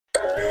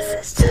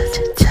is just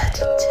a touch.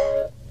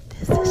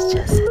 This is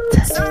just a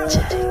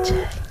touch.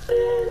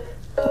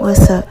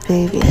 What's up,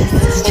 baby? This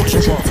is just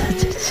a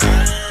touch.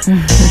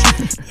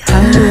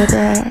 Y'all hear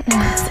that?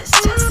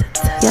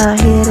 Y'all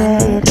hear that?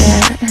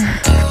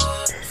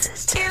 This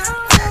is just a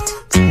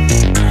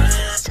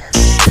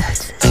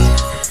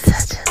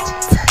touch.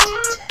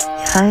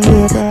 Y'all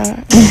hear that?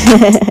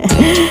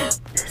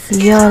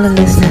 Y'all are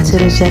listening to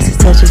the Just a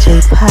Touch of J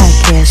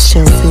podcast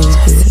show,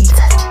 baby.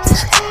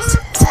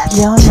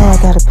 Y'all know I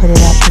gotta put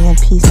it up in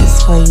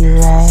pieces for you,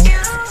 right?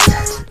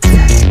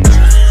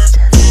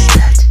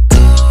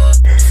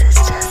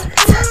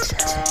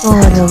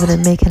 Going over to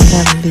making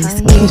Lemon-B's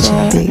kitchen,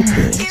 baby.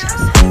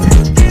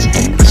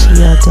 Put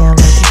y'all down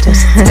like the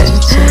Just a Touch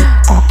of J.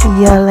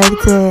 Y'all like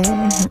that?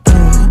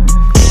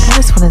 I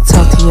just wanna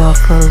talk to y'all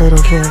for a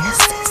little bit.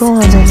 Go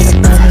on over to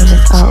my name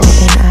is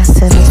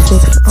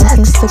RONI76 on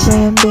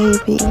Instagram,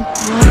 baby. Y'all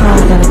know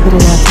I gotta put it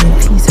out in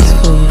pieces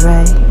for you,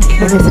 right?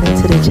 You're listening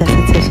to the Just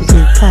a Touch of J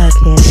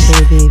podcast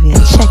show, baby.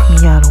 And check me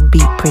out on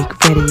Beat Break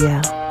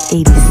Radio,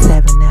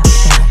 87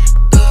 FM.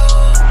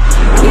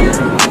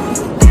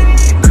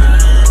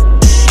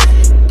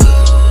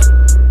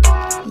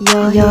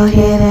 Y'all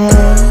hear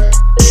that?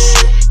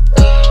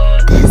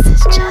 This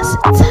is Just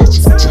a Touch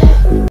of J.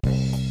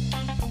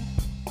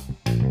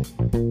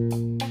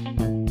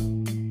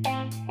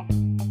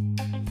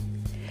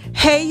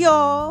 Hey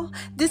y'all,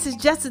 this is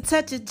Just a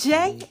Touch of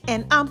J,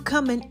 and I'm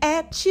coming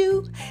at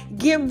you,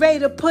 getting ready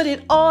to put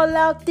it all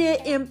out there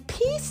in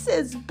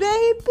pieces,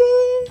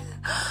 baby.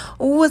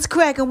 What's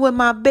cracking with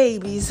my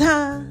babies,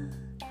 huh?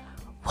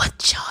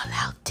 What y'all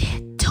out there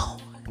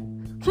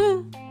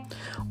doing?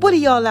 What are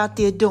y'all out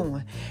there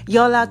doing?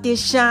 Y'all out there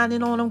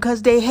shining on them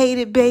because they hate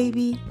it,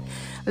 baby?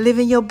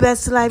 Living your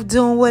best life,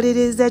 doing what it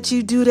is that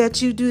you do.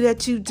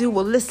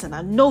 Well, listen,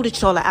 I know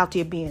that y'all are out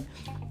there being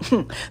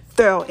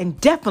thorough and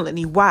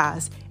definitely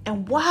wise.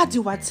 And why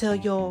do I tell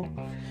y'all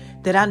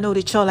that I know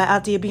that y'all are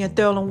out there being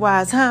thorough and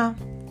wise, huh?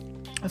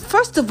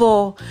 First of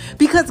all,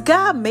 because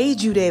God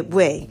made you that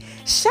way.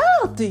 Shout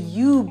out to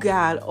you,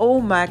 God. Oh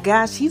my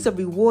gosh, He's a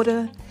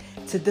rewarder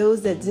to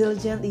those that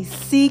diligently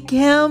seek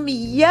Him.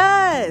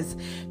 Yes.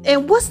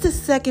 And what's the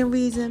second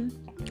reason?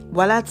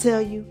 Well, I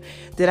tell you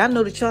that I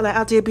know that y'all are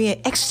out there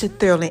being extra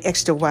thorough and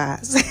extra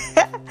wise.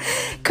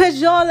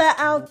 Because y'all are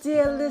out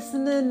there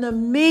listening to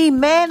me,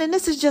 man. And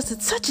this is Just a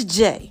Touch of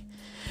J.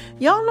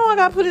 Y'all know I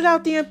got to put it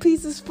out there in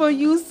pieces for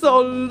you.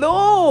 So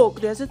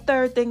look, there's a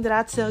third thing that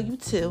I tell you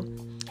too.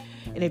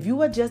 And if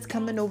you are just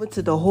coming over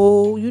to the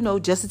whole,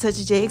 Just a Touch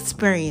of J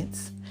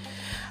experience,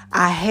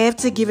 I have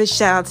to give a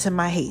shout out to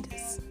my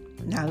haters.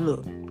 Now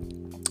look,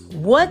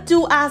 what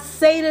do I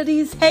say to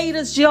these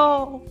haters,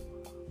 y'all?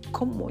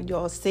 Come on,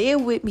 y'all. Say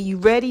it with me. You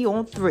ready?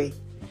 On 3.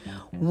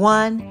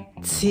 1,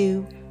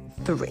 2,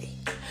 3.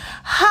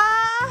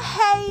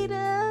 Hi,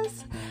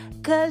 haters.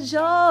 Cause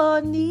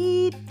y'all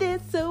need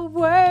this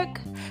work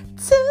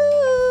too.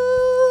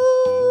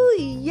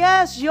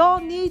 Yes, y'all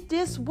need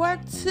this work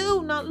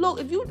too. Now, look,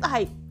 if you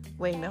like,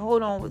 wait a minute,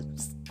 hold on.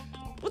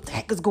 What the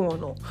heck is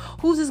going on?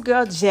 Who's this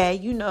girl, Jay?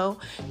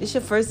 It's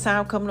your first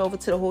time coming over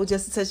to the whole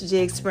Just a Touch of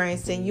J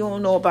experience, and you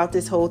don't know about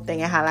this whole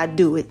thing and how I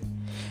do it.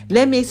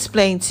 Let me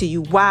explain to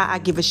you why I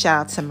give a shout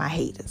out to my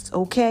haters,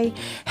 okay?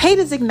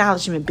 Haters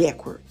acknowledgement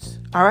backwards,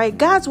 all right?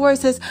 God's word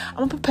says, I'm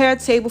going to prepare a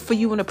table for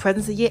you in the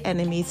presence of your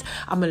enemies.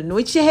 I'm going to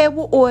anoint your head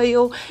with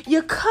oil.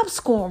 Your cup's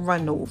going to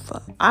run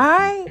over, all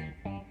right?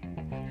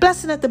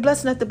 Blessing at the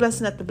blessing at the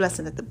blessing at the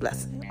blessing at the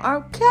blessing,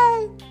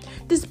 okay?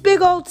 This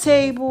big old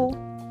table,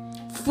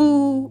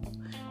 food,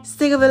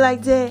 think of it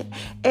like that.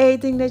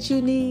 Everything that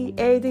you need,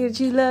 everything that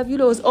you love,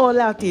 it's all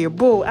out there,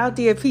 boo, out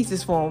there in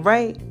pieces for them,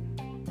 right?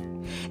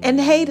 And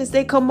the haters,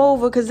 they come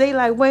over because they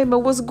like, wait a minute,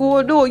 what's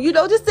going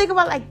on? Just think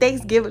about like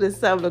Thanksgiving or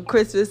something, or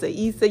Christmas or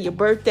Easter, your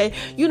birthday.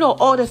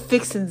 All the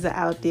fixings are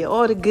out there,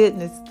 all the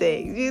goodness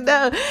things,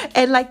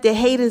 And like the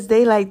haters,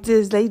 they like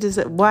this. They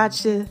just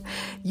watch it.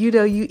 You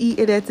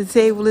eating at the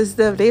table and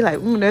stuff. They like,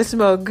 that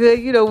smells good.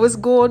 What's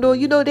going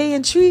on? They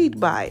intrigued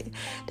by it.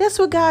 That's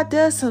what God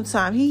does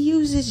sometimes. He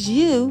uses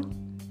you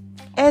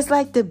as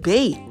like the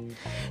bait.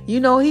 He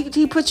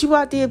put you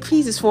out there in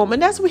pieces for him.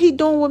 And that's what he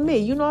doing with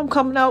me. I'm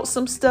coming out with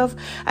some stuff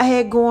I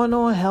had going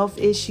on, health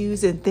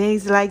issues and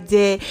things like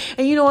that.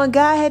 And, and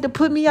God had to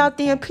put me out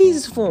there in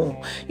pieces for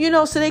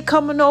him. So they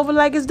coming over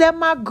like, is that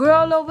my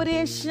girl over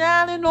there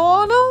shining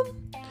on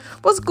them?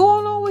 What's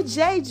going on with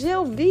J,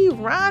 Jill, V,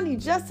 Ronnie,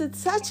 Just a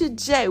Touch of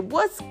J?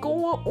 What's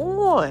going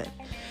on?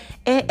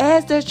 And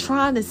as they're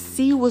trying to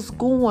see what's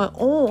going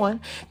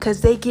on,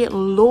 because they get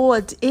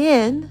lured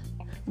in,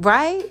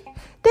 right?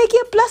 They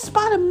get blessed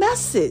by the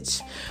message.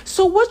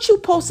 So what you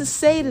supposed to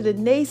say to the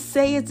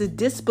naysayers, the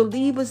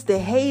disbelievers, the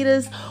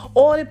haters,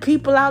 all the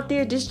people out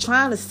there just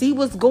trying to see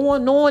what's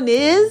going on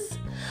is,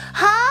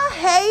 hi,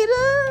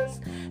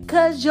 haters,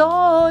 because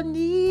y'all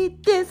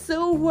need this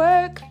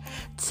work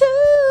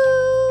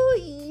too.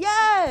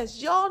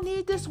 Yes, y'all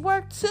need this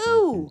work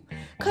too.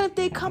 Because if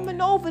they coming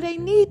over, they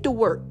need the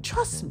work.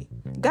 Trust me.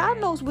 God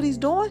knows what he's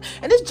doing.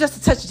 And it's Just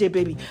a Touch of J,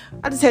 baby.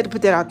 I just had to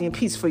put that out there in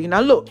peace for you.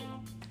 Now, look.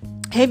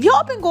 Have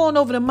y'all been going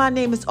over to My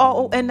Name is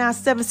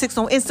RON976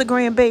 on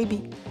Instagram,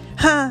 baby?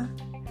 Huh?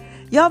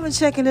 Y'all been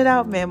checking it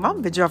out, man.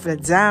 I'm been dropping a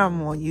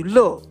dime on you.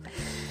 Look.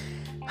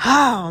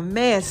 Oh,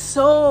 man,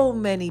 so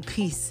many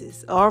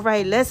pieces. All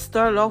right, let's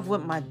start off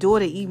with my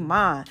daughter,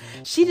 Iman.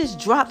 She just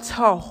dropped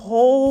her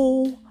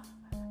whole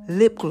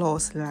lip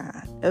gloss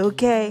line,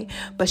 okay?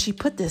 But she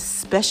put this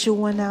special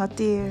one out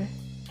there.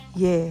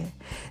 Yeah,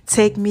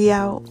 Take Me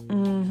Out.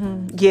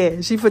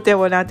 Yeah, she put that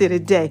one out there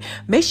today.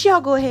 Make sure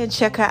y'all go ahead and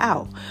check her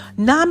out.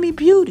 Nami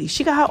Beauty.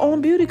 She got her own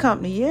beauty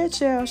company. Yeah,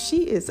 child. She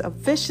is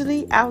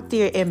officially out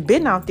there and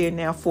been out there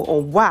now for a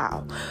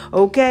while.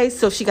 Okay,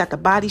 so she got the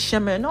body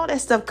shimmer and all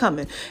that stuff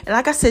coming. And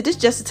like I said, this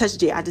Just a Touch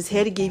J. I just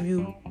had to give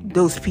you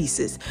those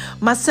pieces.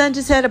 My son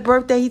just had a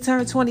birthday. He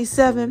turned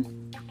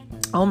 27.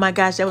 Oh my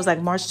gosh, that was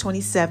like March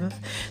 27th.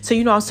 So,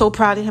 you know, I'm so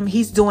proud of him.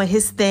 He's doing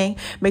his thing.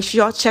 Make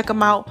sure y'all check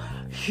him out.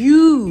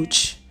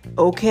 Huge,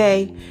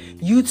 okay,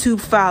 YouTube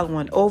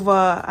following.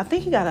 Over, I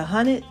think he got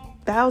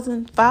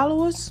 100,000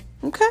 followers.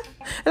 Okay.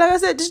 And like I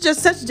said, this is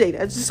Just Touch J.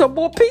 That's just some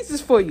more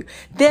pieces for you.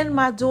 Then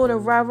my daughter,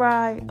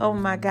 Rai. Oh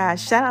my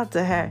gosh. Shout out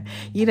to her.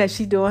 You know,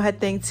 she doing her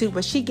thing too.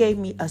 But she gave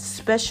me a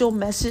special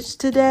message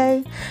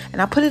today.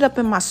 And I put it up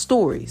in my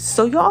stories.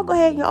 So y'all go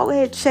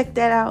ahead, check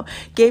that out.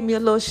 Gave me a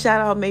little shout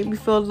out. Made me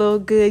feel a little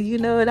good, you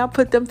know. And I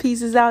put them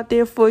pieces out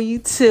there for you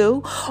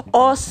too.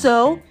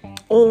 Also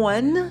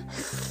on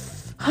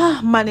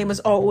My Name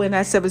is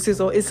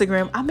RON976 on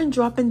Instagram. I've been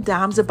dropping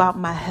dimes about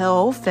my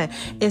health and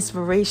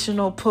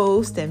inspirational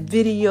posts and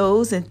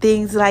videos and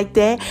things like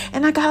that.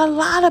 And I got a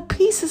lot of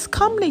pieces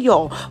coming to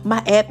y'all. My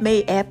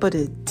app of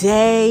the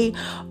day.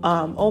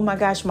 Oh my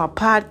gosh, my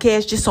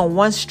podcast just on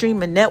one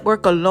streaming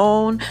network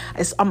alone.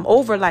 I'm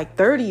over like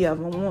 30 of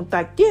them.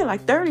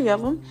 Like 30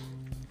 of them.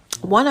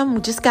 One of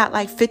them just got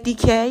like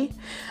 50K.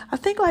 I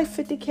think like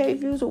 50K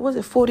views, or was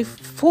it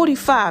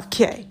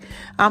 45K?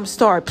 I'm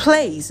sorry,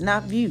 plays,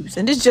 not views.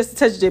 And this is Just a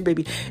Touch J,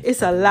 baby.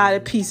 It's a lot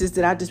of pieces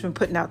that I've just been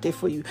putting out there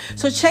for you.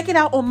 So check it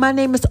out on My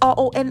Name is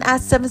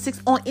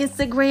RON976 on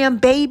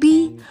Instagram,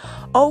 baby.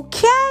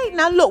 Okay,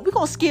 now look, we're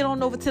going to skate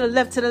on over to the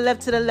left,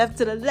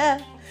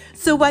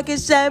 so I can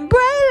shine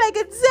bright like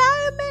a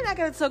diamond. I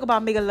got to talk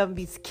about Making Love and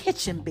Beats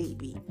Kitchen,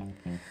 baby.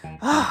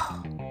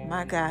 Oh,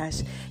 my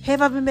gosh.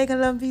 Have I been making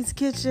Love and Beats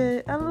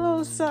Kitchen? A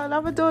little something.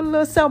 I've been doing a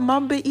little something.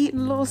 I've been eating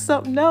a little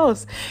something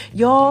else.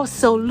 Y'all,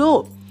 so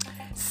look.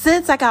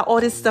 Since I got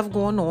all this stuff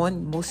going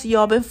on, most of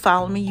y'all been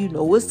following me. You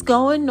know what's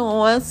going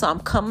on. So I'm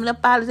coming up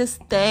out of this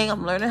thing.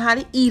 I'm learning how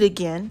to eat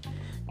again.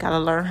 Gotta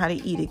learn how to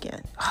eat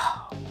again.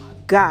 Oh, my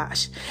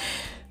gosh.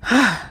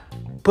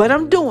 But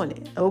I'm doing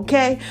it,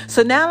 okay?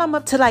 So now I'm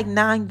up to like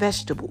 9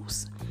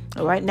 vegetables.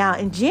 All right. Now,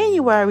 in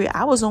January,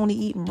 I was only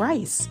eating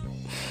rice.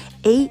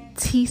 8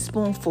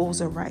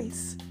 teaspoonfuls of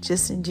rice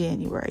just in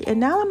January.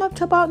 And now I'm up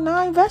to about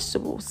 9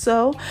 vegetables.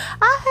 So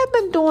I have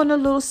been doing a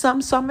little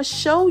something. So I'm going to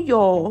show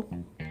y'all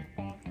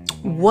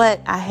what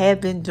I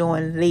have been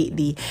doing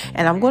lately.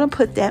 And I'm going to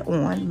put that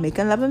on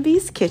Making Love and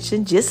Beats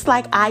Kitchen, just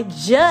like I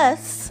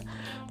just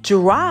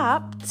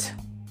dropped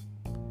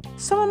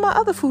some of my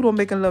other food on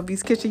Making Love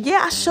Beats Kitchen.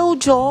 Yeah, I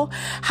showed y'all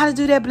how to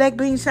do that black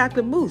bean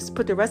chocolate mousse.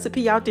 Put the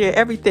recipe out there,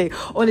 everything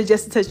on the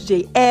Just a Touch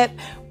J app.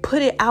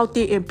 Put it out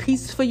there in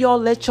pieces for y'all,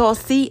 let y'all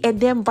see. And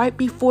then right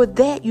before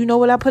that, you know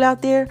what I put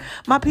out there?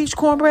 My peach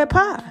cornbread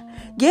pie.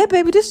 Yeah,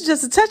 baby, this is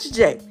Just a Touch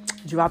J.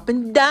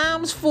 Dropping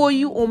dimes for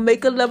you on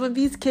Making Love and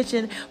Beats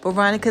Kitchen.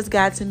 Veronica's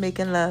Guide to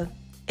Making Love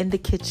in the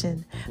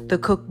Kitchen. The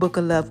Cookbook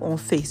of Love on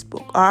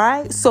Facebook. All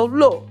right? So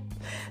look.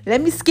 Let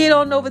me skate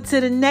on over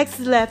to the next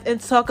left and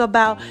talk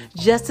about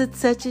Just a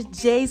Touch of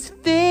J's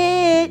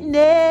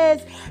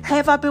fitness.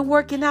 Have I been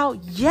working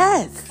out?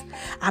 Yes.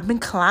 I've been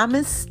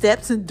climbing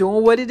steps and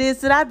doing what it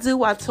is that I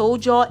do. I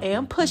told y'all,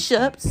 and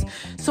push-ups.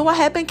 So I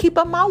have been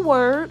keeping my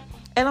word.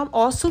 And I'm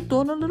also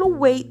doing a little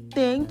weight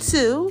thing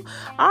too.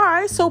 All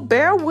right, so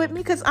bear with me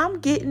because I'm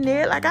getting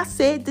there. Like I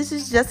said, this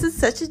is Just a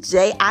Touch of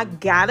J. I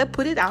gotta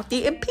put it out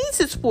there in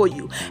pieces for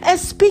you. And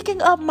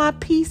speaking of my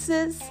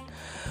pieces,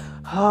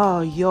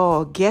 oh,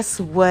 y'all, guess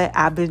what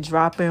I've been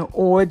dropping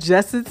on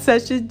Just a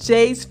Touch of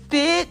J's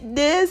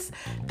Fitness?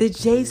 The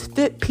J's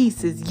Fit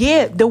pieces.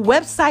 Yeah, the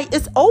website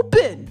is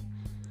open.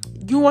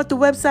 You know what the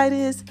website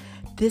is?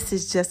 This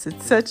is Just a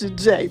Touch of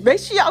J. Make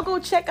sure y'all go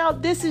check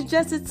out This is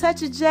Just a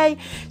Touch of J.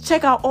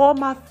 Check out all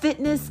my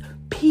fitness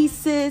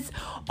pieces,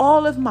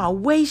 all of my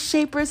waist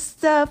shaper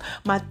stuff,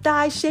 my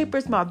thigh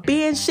shapers, my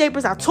band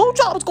shapers. I told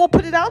y'all I was going to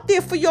put it out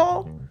there for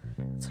y'all.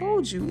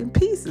 Told you in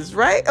pieces,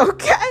 right?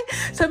 Okay.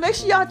 So make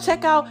sure y'all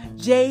check out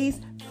J's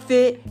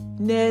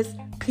Fitness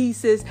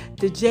pieces,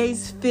 the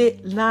J's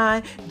Fit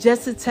line,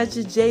 Just a Touch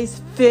of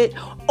J's Fit,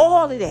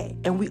 all of that.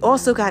 And we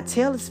also got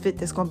Taylor's Fit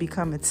that's going to be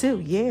coming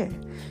too. Yeah.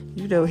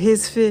 You know,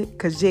 his fit,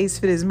 because Jay's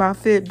Fit is my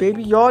fit,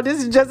 baby. Y'all,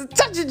 this is Just a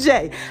Touch of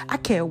J. I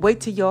can't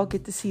wait till y'all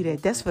get to see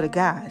that. That's for the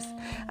guys.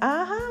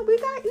 We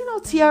got,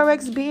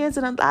 TRX bands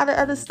and a lot of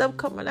other stuff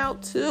coming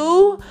out too.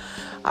 All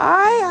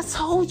right, I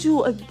told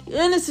you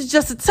again, this is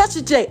Just a Touch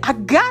of J. I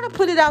got to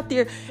put it out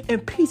there in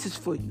pieces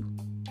for you.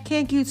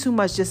 Can't give you too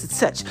much, just a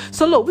touch.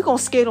 So look, we're going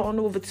to skate on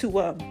over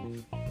to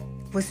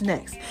What's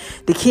next?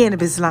 The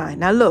cannabis line.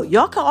 Now look,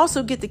 y'all can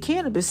also get the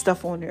cannabis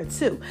stuff on there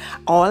too.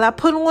 All I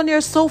put on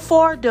there so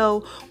far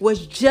though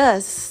was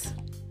just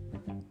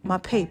my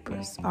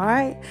papers. All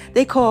right.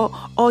 They call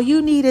all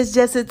you need is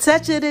just a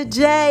touch of the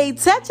J.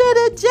 Touch of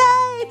the J.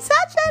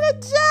 Touch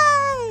of the J.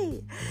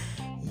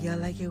 Y'all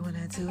like it when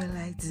I do it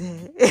like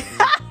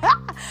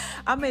that.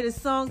 I made a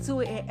song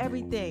to it and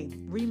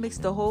everything.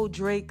 Remixed the whole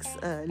Drake's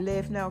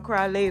Laugh Now,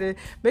 Cry Later.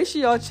 Make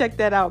sure y'all check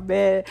that out,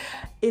 man.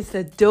 It's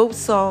a dope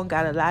song.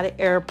 Got a lot of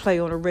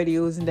airplay on the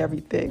radios and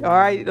everything. All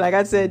right. Like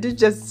I said, this is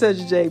Just a Touch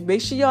of J.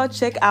 Make sure y'all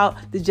check out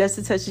the Just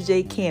a Touch of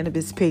J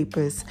cannabis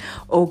papers.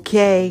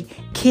 Okay.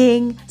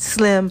 King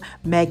Slim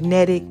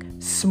Magnetic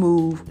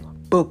Smooth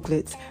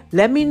booklets.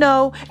 Let me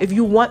know if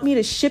you want me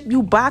to ship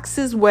you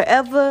boxes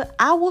wherever.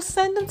 I will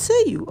send them to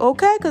you,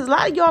 okay? Because a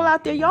lot of y'all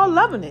out there, y'all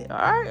loving it, all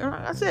right?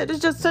 Like I said, it's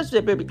just such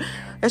that, baby.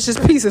 That's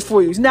just pieces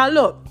for you. Now,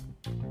 look,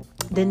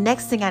 the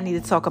next thing I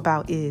need to talk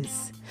about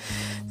is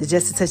the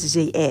Just a Touch of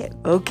J app,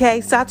 okay?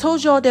 So I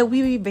told y'all that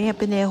we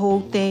revamping that whole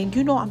thing.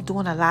 You know, I'm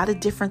doing a lot of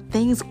different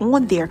things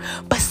on there.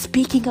 But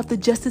speaking of the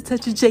Just a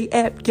Touch of J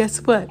app, guess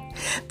what?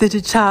 The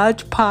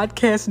Jacharge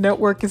Podcast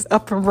Network is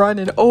up and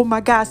running. Oh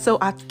my God. So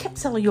I kept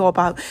telling y'all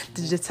about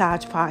the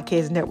Jacharge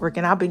Podcast Network,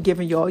 and I've been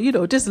giving y'all, you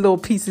know, just little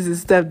pieces and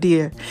stuff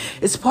there.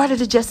 It's part of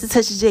the Just a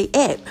Touch of J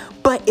app,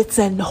 but it's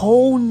a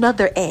whole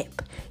nother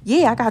app.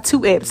 Yeah, I got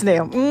 2 apps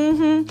now.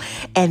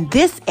 And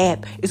this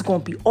app is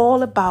going to be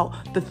all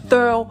about the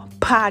thorough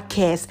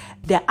podcast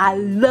that I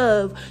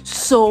love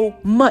so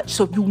much.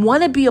 So if you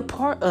want to be a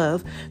part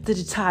of the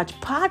Jacharge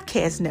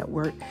Podcast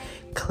Network,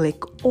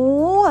 click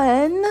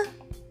on,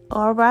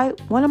 all right,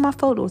 one of my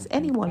photos,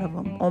 any one of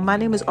them. My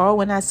name is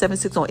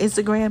R1976 on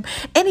Instagram.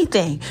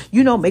 Anything,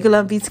 you know, Make a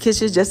Love Beats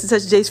Kitchen, Just a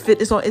Touch of J's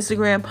Fitness on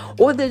Instagram,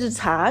 or the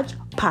Jacharge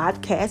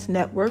Podcast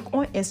Network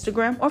on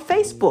Instagram or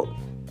Facebook.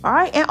 All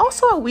right. And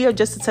also we are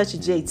Just a Touch of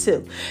J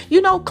too.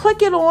 You know,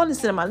 click it on.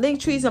 It's in my link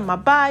trees and my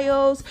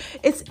bios.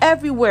 It's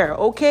everywhere.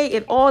 Okay.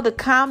 In all the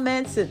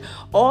comments and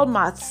all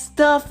my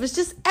stuff. It's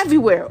just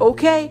everywhere.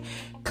 Okay.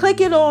 Click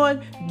it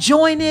on.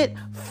 Join it.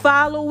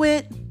 Follow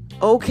it.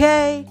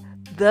 Okay.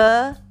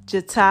 The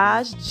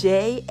Jacharge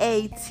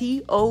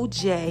JATOJ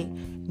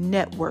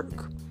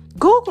Network.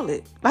 Google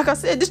it. Like I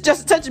said, this is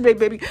Just a Touch of J,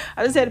 baby.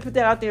 I just had to put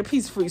that out there a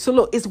piece for you. So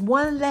look, it's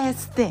one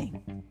last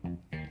thing.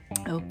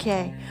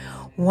 Okay.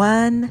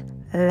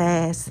 One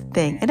last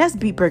thing. And that's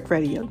Beat Break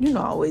Radio. You know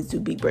I always do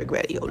Beat Break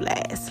Radio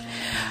last.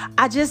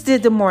 I just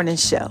did the morning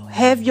show.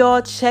 Have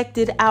y'all checked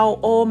it out?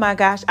 Oh my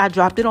gosh. I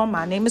dropped it on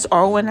My Name is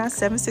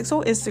R1976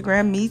 on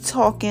Instagram. Me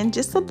talking.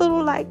 Just a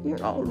little like, you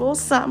know, a little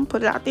something.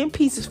 Put it out there in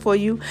pieces for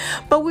you.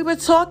 But we were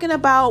talking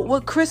about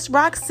what Chris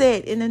Rock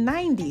said in the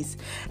 90s.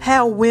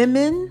 How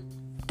women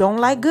don't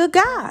like good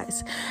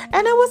guys.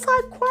 And it was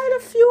like quite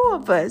a few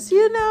of us,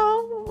 you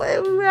know.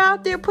 We were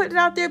out there putting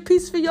out their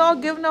piece for y'all,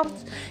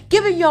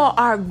 giving y'all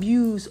our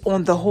views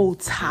on the whole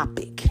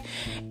topic.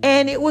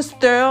 And it was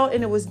thorough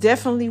and it was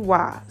definitely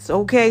wise.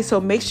 Okay, so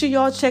make sure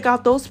y'all check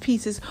out those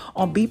pieces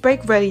on Beat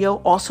Break Radio.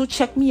 Also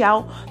check me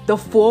out, the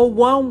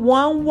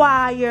 411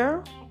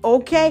 Wire.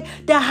 Okay,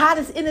 the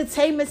hottest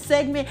entertainment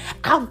segment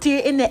out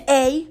there in the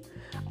A.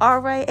 All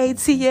right,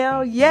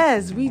 ATL.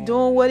 Yes, we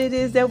doing what it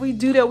is that we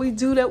do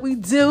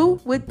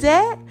with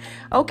that.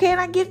 Okay, and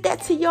I give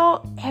that to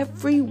y'all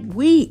every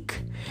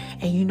week.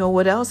 And you know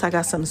what else? I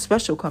got something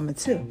special coming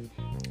too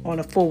on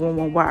the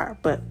 411 Wire.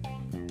 But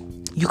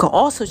you can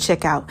also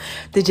check out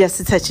the Just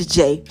a Touch of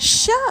J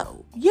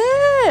show.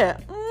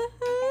 Yeah.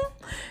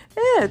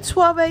 Yeah,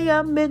 12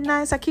 a.m.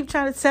 midnights. I keep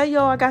trying to tell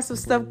y'all I got some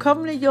stuff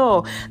coming to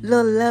y'all.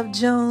 Little Love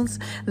Jones,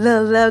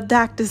 Little Love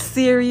Doctor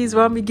series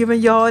where I'm be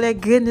giving y'all that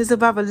goodness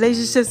about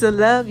relationships and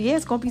love. Yeah,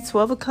 it's going to be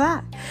 12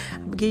 o'clock. I'm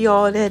going to give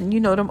y'all that,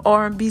 you know, them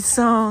R&B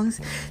songs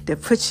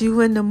that put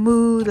you in the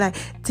mood. Like,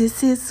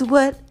 this is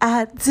what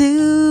I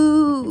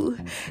do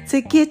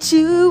to get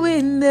you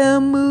in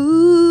the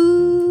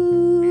mood.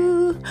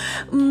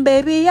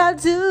 Baby, I'll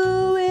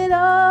do it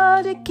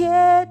all to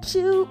get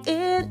you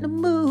in the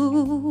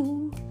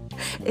mood.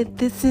 And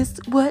this is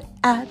what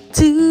I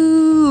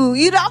do.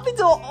 You know, I'll be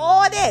doing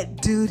all that.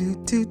 Do.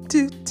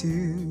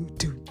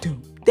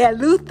 That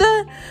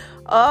Luther.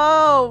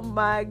 Oh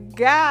my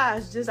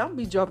gosh. I'm going to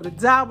be dropping a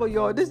dime on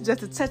y'all. This is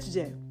Just a Touch of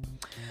J.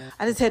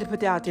 I just had to put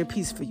that out there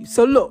piece for you.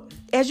 So look,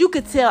 as you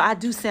can tell, I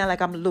do sound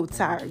like I'm a little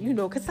tired, you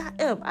know, because I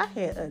am. I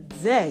had a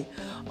day.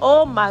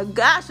 Oh my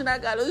gosh. And I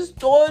got a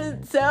story to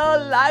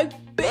tell like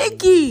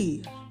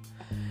Biggie.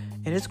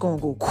 And it's going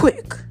to go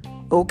quick.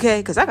 Okay,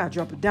 because I got to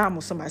drop a dime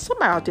on somebody.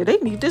 Somebody out there, they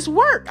need this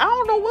work. I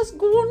don't know what's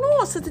going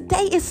on. So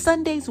today is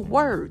Sunday's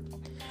word.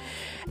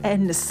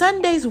 And the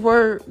Sunday's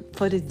word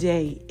for the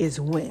day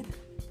is win.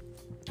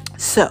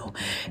 So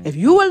if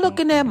you were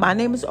looking at My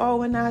Name is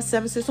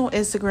R1976 on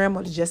Instagram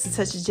or the Just a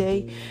Touch of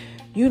J,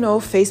 you know,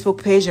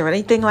 Facebook page or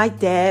anything like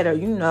that, or,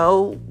 you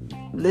know,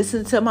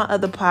 listen to my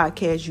other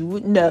podcast, you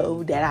would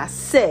know that I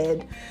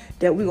said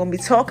that we're going to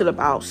be talking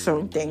about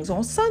certain things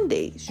on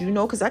Sundays, you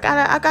know, because I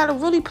gotta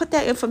really put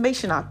that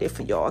information out there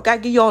for y'all. I got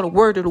to give y'all the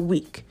word of the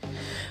week.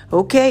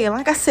 Okay. And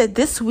like I said,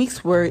 this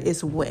week's word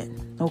is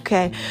win.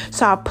 Okay.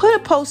 So I put a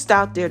post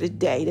out there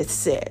today that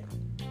said,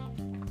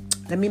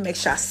 let me make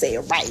sure I say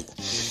it right.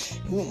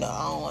 You know,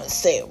 I don't want to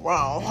say it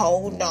wrong.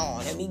 Hold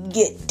on. Let me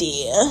get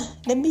there.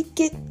 Let me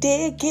get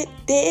there, get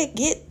there,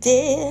 get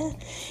there.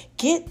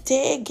 Get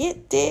there,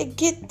 get there,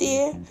 get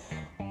there.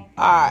 All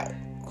right.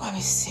 Let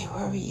me see.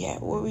 Where we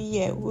at? Where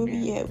we at? Where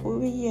we at? Where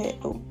we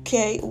at?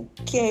 Okay,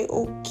 okay,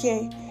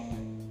 okay.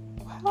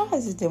 Why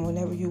is it that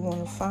whenever you want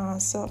to find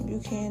something,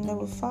 you can't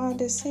never find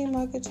it? Seems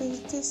like it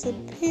just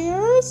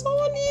disappears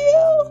on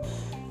you.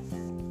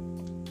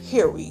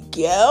 Here we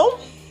go.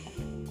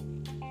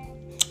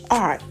 All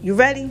right, you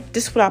ready?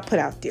 This is what I put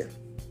out there.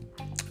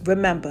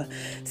 Remember,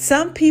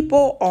 some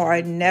people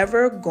are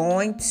never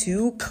going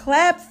to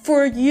clap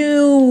for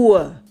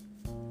you.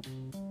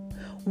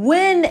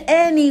 Win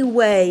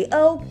anyway,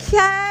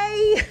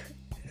 okay?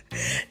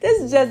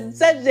 This is just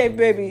Saturday,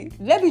 baby.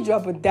 Let me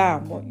drop a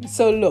dime on you.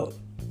 So look,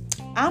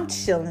 I'm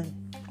chilling.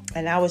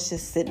 And I was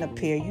just sitting up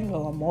here. You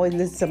know, I'm always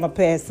listening to my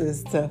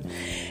pastors.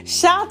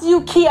 Shout out to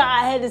you, Kia.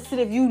 I had to sit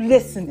if you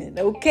listening,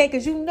 okay?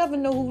 Because you never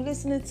know who's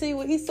listening to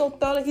you. He's so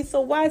thorough. He's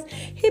so wise.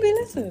 He be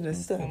listening to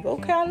stuff,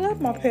 okay? I love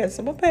my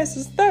pastor. My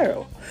pastor's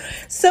thorough.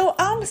 So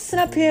I'm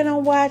sitting up here and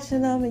I'm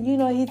watching him. And, you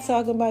know, he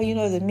talking about, you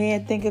know, the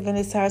man thinketh in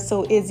his heart,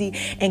 so is he.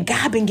 And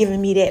God been giving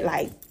me that,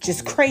 like,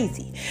 just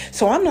crazy.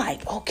 So I'm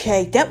like,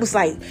 okay, that was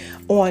like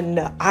on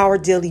Our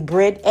Daily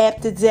Bread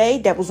app today.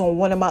 That was on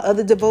one of my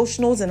other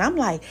devotionals. And I'm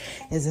like,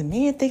 is a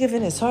man thinketh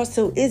in his heart,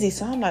 so is he.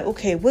 So I'm like,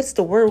 okay, what's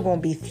the word going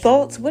to be?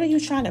 Thoughts? What are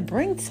you trying to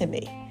bring to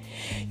me?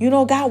 You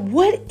know, God,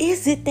 what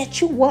is it that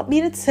you want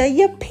me to tell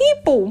your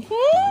people?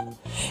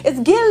 It's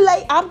getting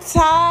late. I'm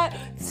tired.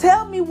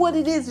 Tell me what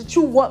it is that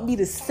you want me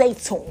to say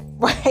to him,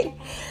 right?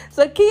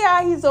 So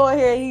Kia, he's on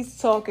here, he's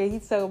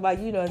talking about,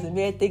 you know, as a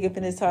man thinketh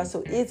in his heart,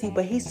 so is he.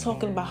 But he's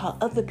talking about how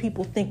other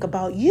people think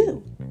about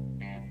you.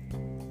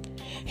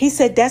 He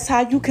said that's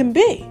how you can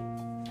be.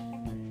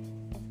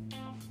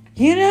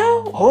 You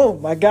know? Oh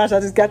my gosh, I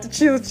just got the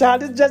chills,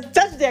 child. Just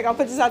touch that. I'll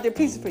put this out there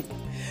piece for you.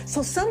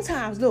 So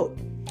sometimes, look,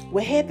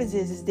 what happens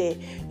is that,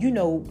 you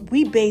know,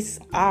 we base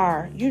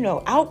our, you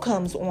know,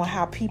 outcomes on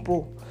how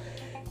people,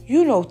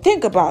 you know,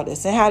 think about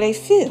us and how they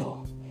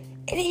feel.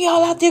 Any of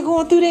y'all out there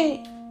going through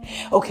that?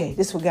 Okay,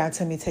 this is what God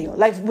told me to tell you.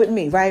 Life with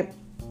me, right?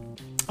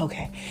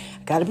 Okay,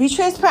 I gotta be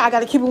transparent. I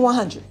gotta keep it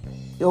 100.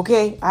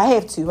 Okay, I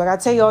have to. I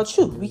gotta tell y'all the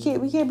truth. We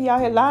can't be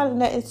out here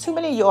lying. It's too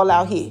many of y'all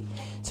out here.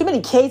 Too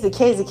many K's and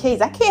K's and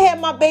K's. I can't have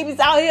my babies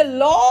out here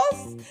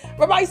lost.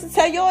 Remember, I used to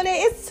tell y'all that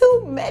it's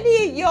too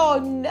many of y'all.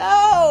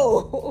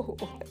 No.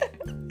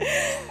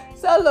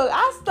 So look,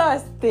 I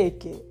start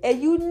thinking,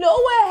 and you know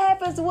what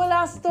happens when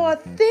I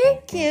start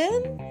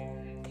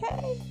thinking?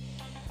 Okay.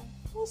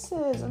 What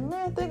says a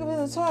man think of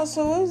his heart,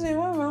 so is he? Wait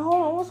a minute, hold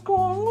on, what's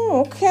going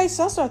on? Okay,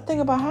 so I started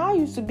thinking about how I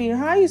used to be and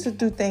how I used to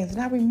do things.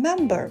 And I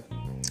remember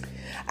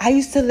I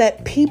used to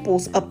let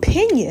people's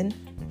opinion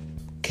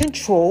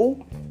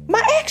control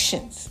my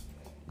actions.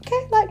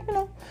 Okay, like, you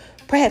know,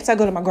 perhaps I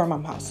go to my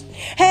grandma's house.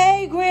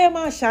 Hey,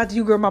 grandma. Shout out to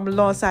you, grandmama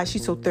Longside.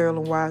 She's so thorough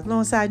and wise.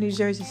 Longside, New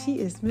Jersey. She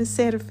is Miss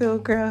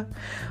Satterfield, girl.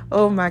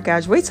 Oh, my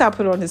gosh. Wait till I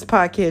put on this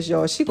podcast,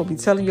 y'all. She going to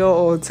be telling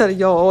y'all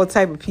all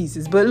type of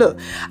pieces. But look,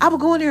 I would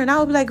go in there and I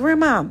would be like,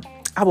 Grandma,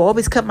 I would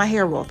always cut my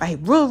hair off. I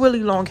had really,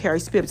 really long hair. I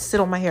used to be able to sit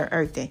on my hair and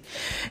everything.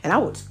 And I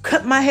would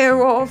cut my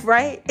hair off,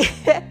 right?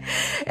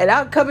 And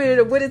I would come in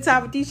the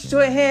wintertime with these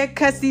short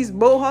haircuts, these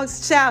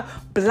mohawks, child,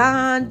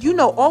 blonde, you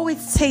know,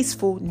 always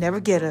tasteful, never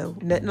ghetto,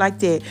 nothing like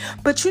that.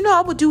 But, you know,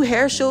 I would do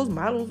hair shows,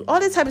 models, all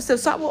that type of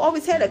stuff. So I would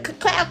always have a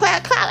clap,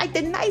 like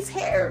the nice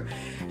hair,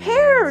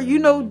 you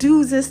know,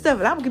 dudes and stuff.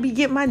 And I would be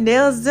getting my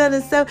nails done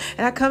and stuff.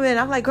 And I come in,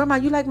 I'm like, Grandma,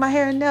 you like my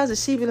hair and nails? And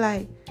she'd be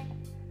like,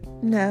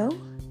 no.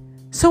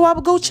 So I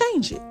would go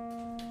change it.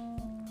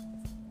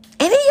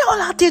 Any of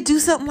y'all out there do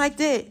something like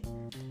that?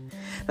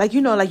 Like,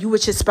 you know, like you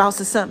with your spouse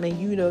or something, and,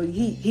 you know,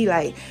 he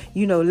like,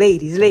 you know,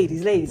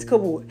 ladies,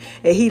 come on.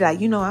 And he like,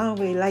 you know, I don't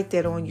really like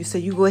that on you. So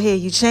you go ahead,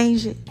 you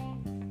change it.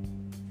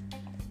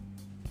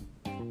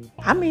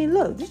 I mean,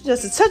 look, this is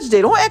just a touch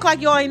day. Don't act like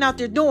y'all ain't out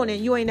there doing it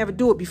and you ain't never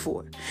do it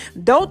before.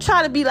 Don't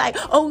try to be like,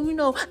 oh, you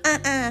know,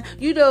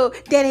 you know,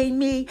 that ain't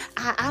me.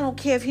 I don't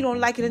care if he don't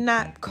like it or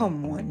not.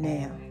 Come on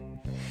now.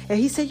 And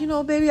he said, you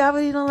know, baby, I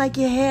really don't like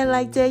your hair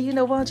like that. You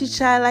know, why don't you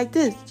try it like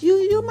this?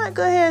 You might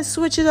go ahead and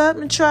switch it up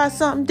and try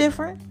something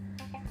different.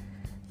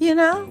 You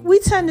know, we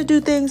tend to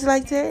do things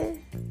like that.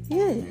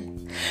 Yeah.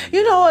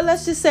 You know,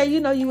 let's just say, you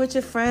know, you with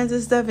your friends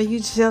and stuff and you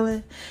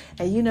chilling.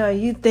 And, you know,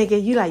 you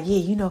thinking, you like, yeah,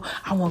 you know,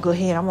 I want to go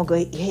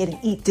ahead and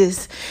eat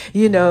this.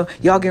 You know,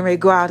 y'all getting ready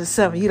to go out or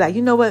something. You like,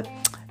 you know what?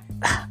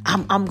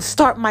 I'm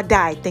starting my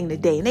diet thing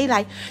today. And they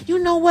like, you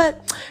know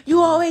what?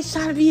 You always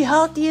trying to be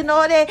healthy and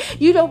all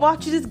that. You know, why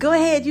don't you just go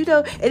ahead, you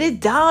know, and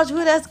indulge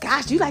with us.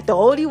 Gosh, you like the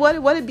only one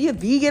who want to be a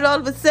vegan all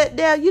of a sudden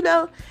now, you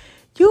know.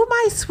 You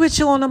might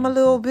switch on them a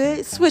little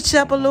bit, switch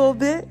up a little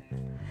bit.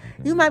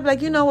 You might be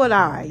like, you know what?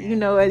 All right, you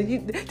know,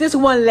 this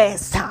one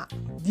last time.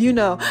 You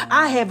know,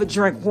 I have a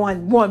drink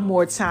one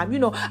more time. You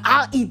know,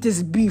 I'll eat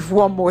this beef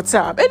one more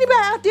time. Anybody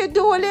out there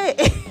doing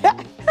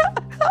it?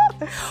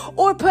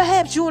 Or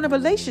perhaps you're in a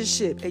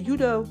relationship and you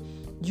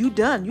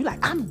done. You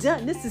like, I'm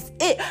done. This is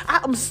it.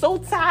 I'm so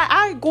tired.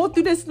 I ain't going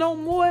through this no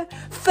more.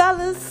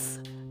 Fellas,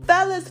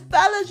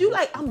 you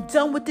like, I'm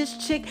done with this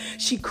chick.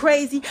 She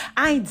crazy.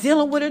 I ain't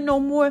dealing with her no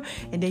more.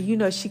 And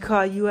then, she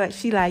call you up.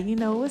 She like,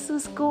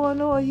 what's going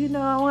on?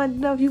 I want to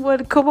know if you want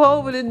to come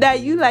over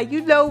tonight. You like,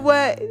 you know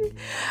what?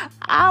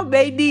 I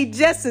may need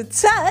just a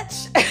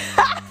touch.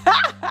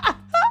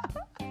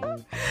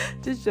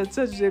 Just a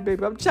touch there,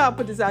 baby. I'm trying to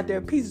put this out there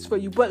in pieces for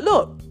you. But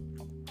look,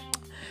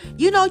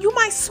 you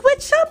might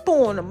switch up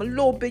on them a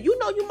little bit. You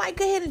might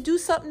go ahead and do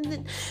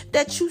something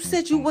that you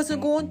said you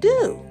wasn't going to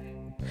do.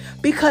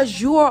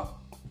 Because you're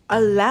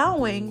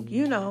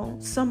allowing,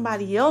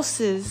 somebody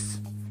else's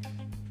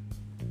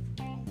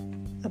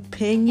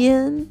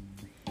opinion,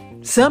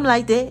 something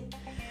like that,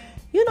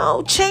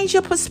 change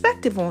your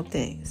perspective on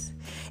things.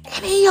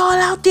 Any y'all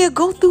out there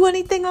go through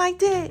anything like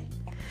that?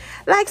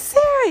 Like,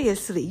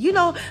 seriously,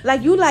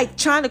 like you like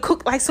trying to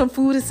cook like some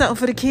food or something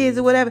for the kids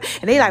or whatever.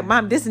 And they like,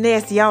 Mom, this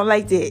nasty. I don't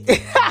like that.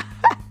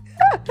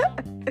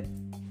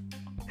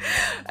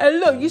 And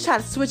look, you try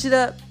to switch it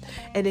up.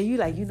 And then you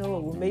like,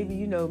 well,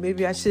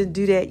 maybe I shouldn't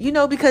do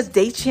that. Because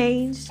they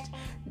changed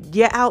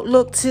your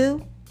outlook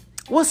too.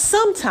 Well,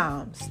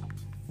 sometimes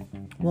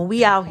when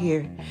we out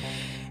here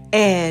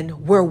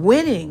and we're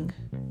winning,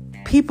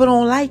 people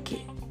don't like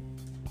it.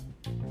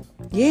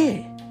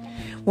 Yeah.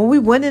 When we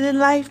winning in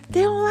life,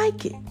 they don't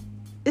like it.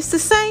 It's the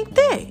same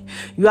thing.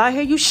 You out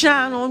here, you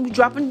shine on them, you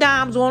dropping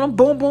dimes on them,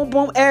 boom, boom,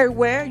 boom,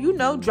 everywhere.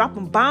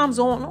 Dropping bombs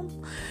on them.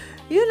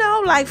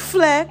 Like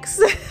Flex.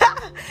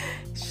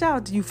 Shout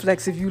out to you,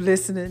 Flex, if you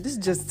listening. This is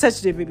just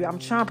touch it, baby. I'm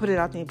trying to put it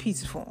out there in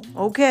pieces for them,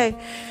 okay?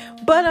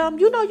 But,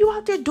 you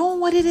out there doing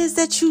what it is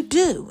that you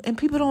do, and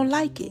people don't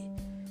like it.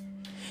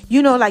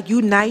 Like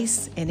you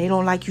nice, and they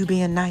don't like you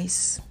being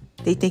nice.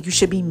 They think you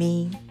should be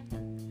mean.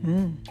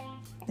 And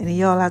then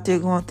y'all out there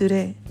going through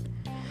that.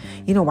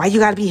 Why you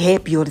got to be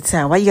happy all the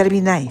time? Why you got to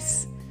be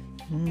nice?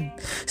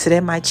 So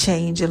that might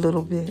change a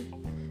little bit.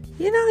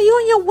 You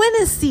in your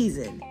winning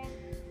season.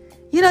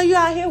 You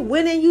out here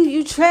winning,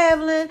 you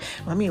traveling.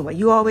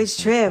 You always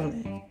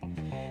traveling.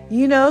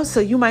 So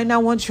you might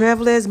not want to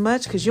travel as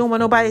much because you don't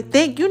want nobody to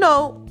think,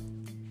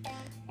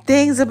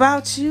 things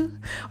about you.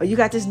 Or you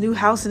got this new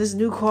house and this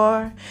new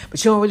car,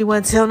 but you don't really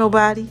want to tell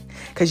nobody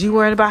because you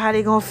worrying about how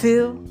they going to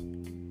feel.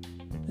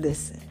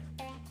 Listen,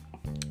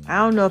 I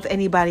don't know if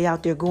anybody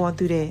out there going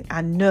through that.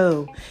 I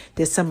know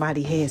that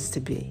somebody has to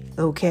be,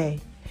 okay?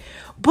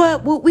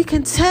 But what we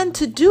can tend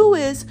to do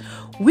is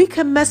we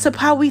can mess up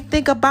how we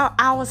think about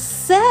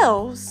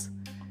ourselves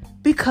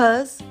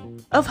because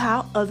of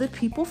how other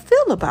people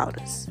feel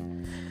about us.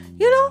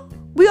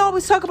 We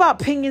always talk about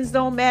opinions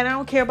don't matter. I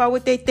don't care about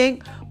what they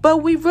think,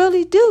 but we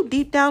really do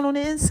deep down on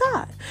the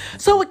inside.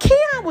 So what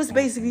Keon was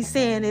basically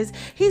saying is,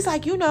 he's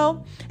like,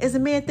 as a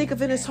man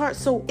thinketh in his heart,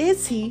 so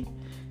is he.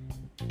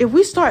 If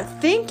we start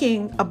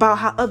thinking about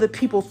how other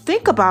people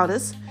think about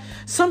us,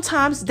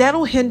 sometimes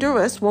that'll hinder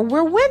us when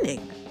we're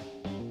winning.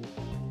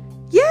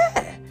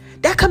 Yeah,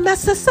 that can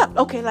mess us up.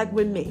 Okay, like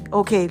with me.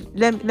 Okay,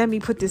 let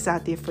me put this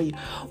out there for you.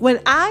 When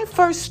I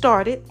first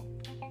started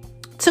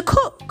to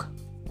cook,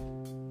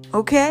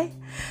 okay,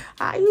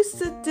 I used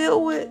to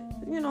deal with,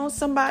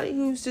 somebody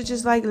who used to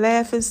just like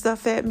laugh and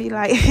stuff at me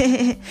like,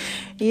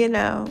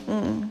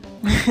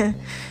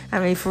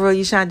 for real,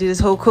 you trying to do this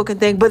whole cooking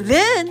thing. But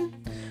then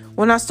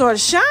when I started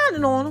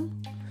shining on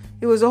them,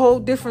 it was a whole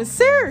different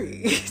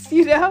series,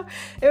 It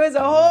was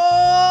a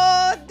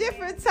whole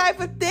different type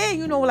of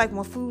thing, like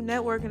when Food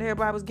Network and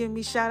everybody was giving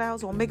me shout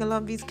outs on Making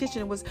Love V's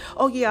Kitchen. It was,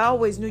 oh yeah, I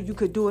always knew you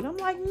could do it. I'm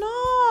like,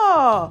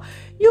 no,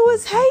 you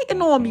was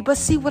hating on me. But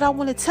see, what I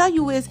want to tell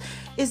you is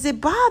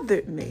it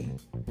bothered me.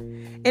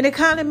 And it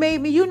kind of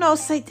made me,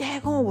 say,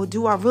 daggone, well,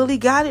 do I really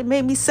got it? It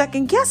made me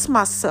second guess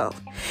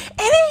myself. And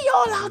then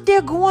y'all out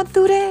there going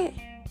through that.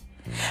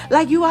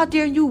 Like you out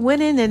there and you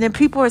winning and then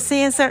people are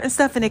saying certain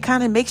stuff and it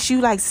kind of makes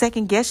you like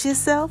second guess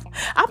yourself.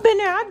 I've been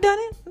there. I've done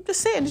it. I'm just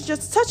saying, it's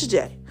just a touch of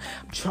that.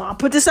 I'm trying to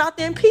put this out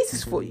there in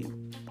pieces for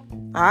you.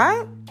 All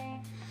right?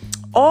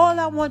 All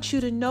I want you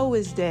to know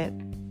is that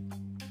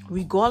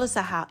regardless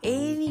of how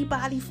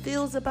anybody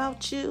feels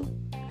about you,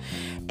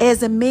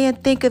 as a man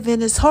thinketh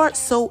in his heart,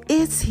 so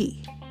is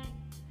he.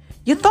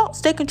 Your thoughts,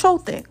 they control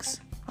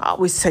things. I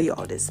always tell you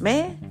all this,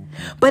 man.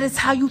 But it's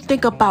how you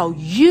think about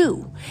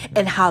you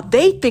and how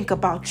they think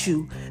about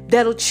you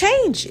that'll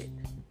change it.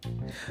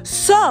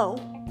 So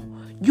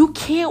you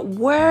can't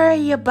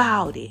worry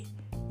about it.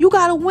 You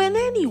got to win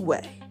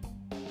anyway.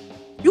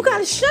 You got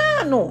to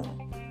shine on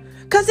them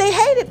because they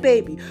hate it,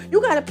 baby.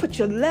 You got to put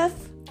your left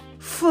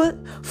foot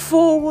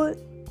forward,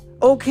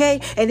 okay?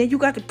 And then you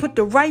got to put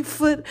the right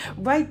foot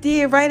right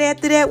there, right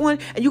after that one.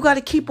 And you got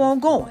to keep on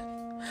going.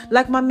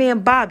 Like my man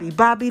Bobby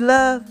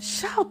Love.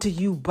 Shout out to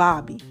you,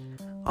 Bobby.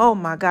 Oh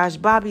my gosh,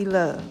 Bobby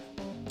Love.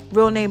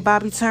 Real name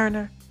Bobby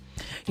Turner.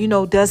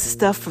 Does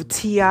stuff for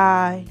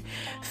T.I.,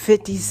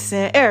 50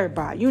 Cent,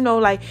 everybody.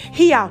 Like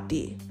he out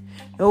there.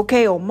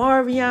 Okay,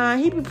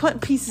 Omarion. He be putting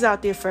pieces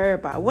out there for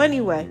everybody. Well,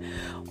 anyway,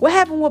 what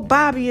happened with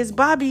Bobby is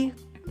Bobby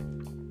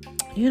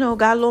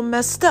got a little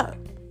messed up.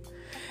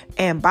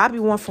 And Bobby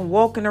went from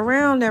walking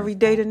around every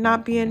day to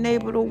not being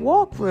able to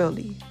walk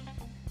really.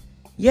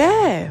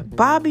 Yeah,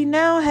 Bobby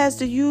now has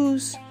to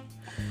use,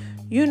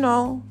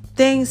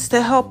 things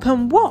to help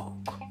him walk.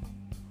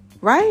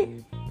 Right?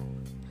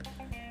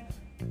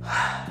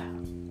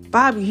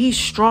 Bobby, he's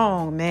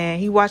strong, man.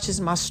 He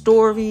watches my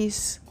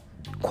stories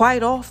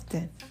quite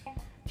often.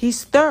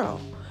 He's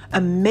thorough.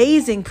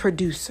 Amazing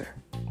producer.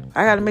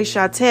 I got to make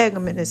sure I tag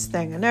him in this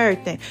thing and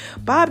everything.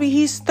 Bobby,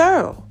 he's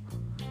thorough.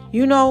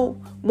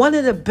 One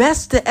of the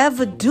best to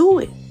ever do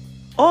it.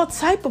 All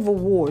type of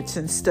awards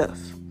and stuff.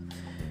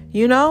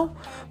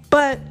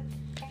 But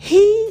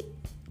he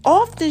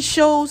often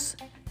shows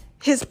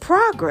his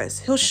progress.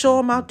 He'll show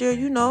him out there,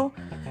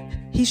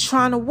 he's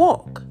trying to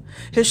walk.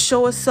 He'll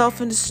show himself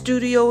in the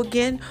studio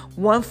again,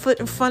 one foot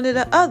in front of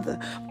the other.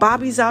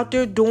 Bobby's out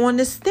there doing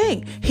this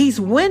thing. He's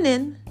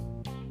winning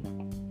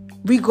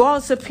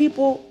regardless of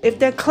people, if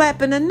they're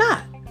clapping or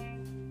not.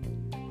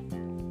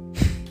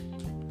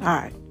 All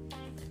right.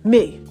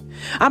 Me.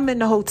 I'm in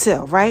the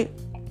hotel, right?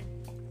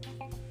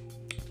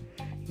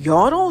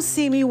 Y'all don't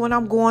see me when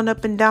I'm going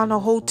up and down the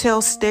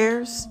hotel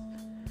stairs.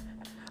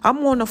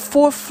 I'm on the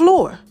 4th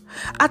floor.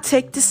 I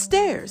take the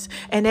stairs.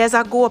 And as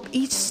I go up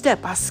each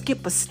step, I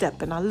skip a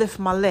step and I lift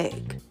my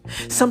leg.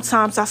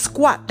 Sometimes I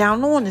squat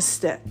down on the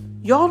step.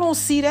 Y'all don't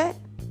see that.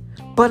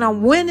 But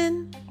I'm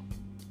winning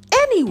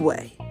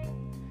anyway.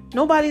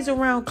 Nobody's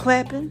around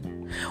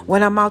clapping.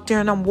 When I'm out there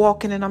and I'm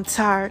walking and I'm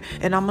tired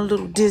and I'm a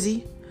little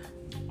dizzy.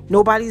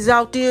 Nobody's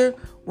out there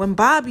when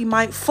Bobby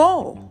might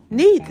fall.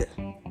 Neither.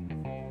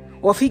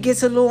 Or if he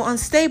gets a little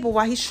unstable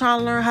while he's trying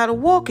to learn how to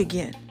walk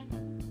again.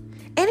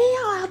 Any of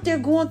y'all out there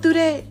going through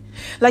that?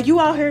 Like you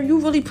out here and you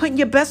really putting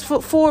your best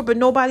foot forward but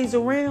nobody's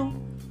around?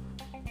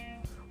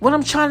 What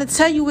I'm trying to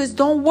tell you is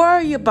don't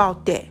worry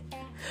about that.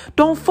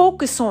 Don't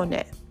focus on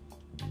that.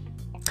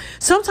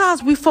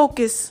 Sometimes we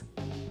focus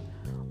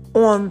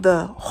on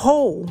the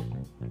hole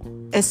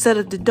instead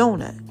of the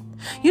donut.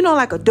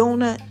 Like a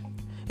donut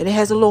and it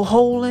has a little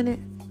hole in it.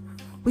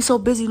 We so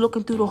busy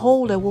looking through the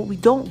hole at what we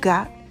don't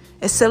got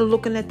instead of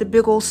looking at the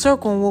big old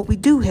circle and what we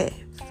do have.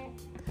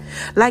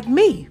 Like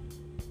me.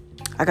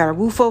 I got a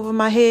roof over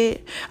my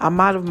head. I'm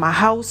out of my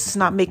house. It's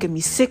not making me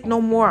sick no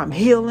more. I'm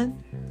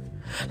healing.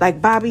 Like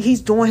Bobby,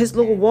 he's doing his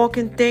little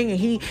walking thing and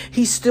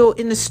he's still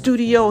in the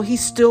studio.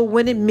 He's still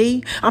winning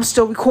me. I'm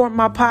still recording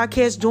my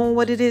podcast, doing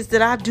what it is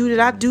that I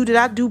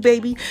do,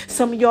 baby.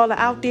 Some of y'all are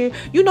out there.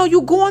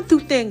 You going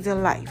through things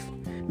in life.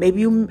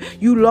 Maybe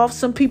you lost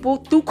some people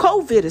through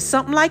COVID or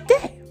something like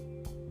that.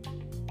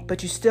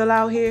 But you still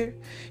out here.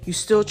 You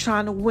still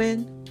trying to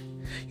win.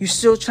 You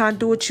still trying to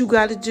do what you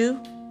got to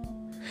do.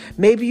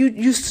 Maybe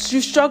you're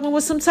struggling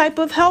with some type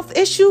of health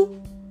issue.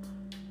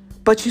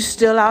 But you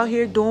still out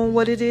here doing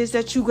what it is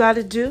that you got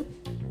to do.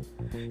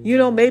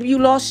 Maybe you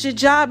lost your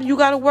job and you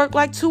got to work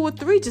like 2 or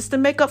 3 just to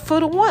make up for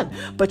the 1.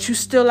 But you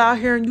still out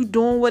here and you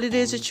doing what it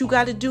is that you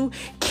got to do.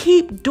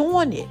 Keep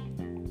doing it.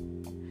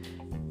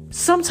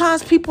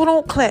 Sometimes people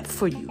don't clap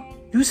for you.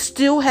 You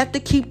still have to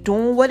keep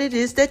doing what it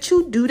is that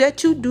you do,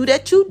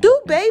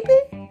 baby.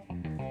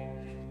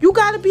 You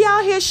got to be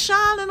out here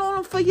shining on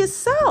them for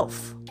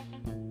yourself.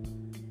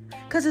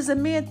 Because as a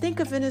man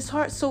thinketh in his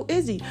heart, so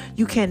is he.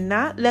 You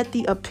cannot let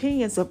the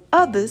opinions of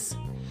others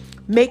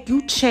make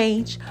you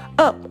change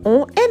up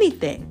on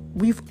anything.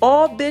 We've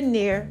all been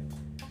there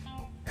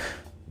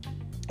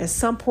at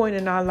some point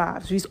in our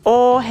lives. We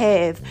all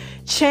have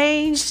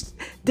changed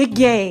the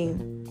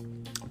game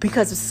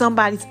because of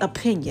somebody's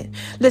opinion.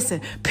 Listen,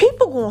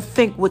 people gonna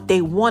think what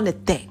they want to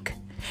think.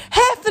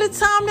 Half of the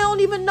time, they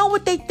don't even know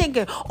what they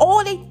thinking.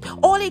 All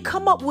they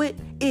come up with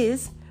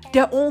is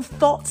their own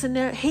thoughts in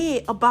their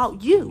head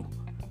about you.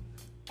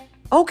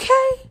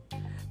 Okay?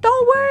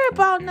 Don't worry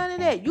about none of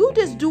that. You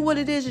just do what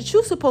it is that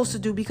you're supposed to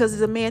do because as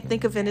a man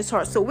thinketh in his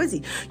heart, so is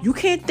he. You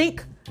can't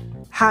think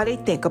how they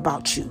think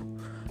about you.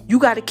 You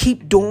got to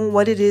keep doing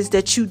what it is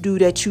that you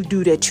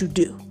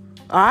do.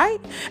 All right?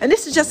 And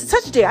this is just a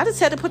touch day. I just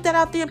had to put that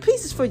out there in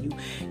pieces for you.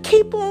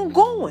 Keep on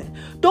going.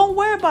 Don't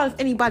worry about if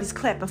anybody's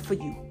clapping for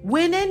you.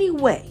 Win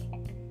anyway.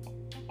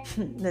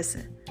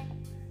 Listen.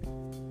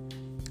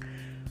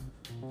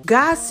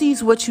 God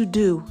sees what you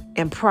do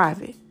in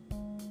private.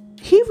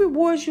 He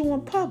rewards you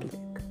in public.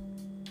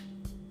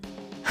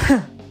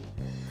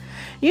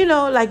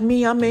 Like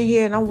me, I'm in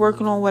here and I'm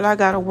working on what I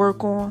got to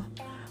work on.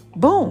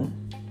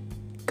 Boom.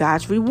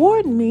 God's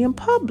rewarding me in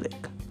public.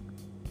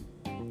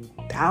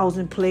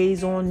 1,000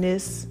 plays on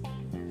this.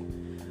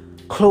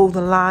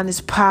 Clothing line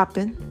is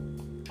popping.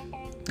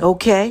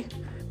 Okay.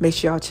 Make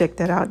sure y'all check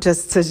that out.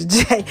 Just Touch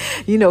J.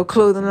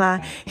 Clothing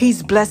line.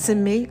 He's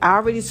blessing me. I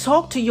already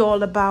talked to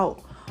y'all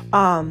about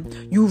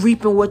you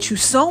reaping what you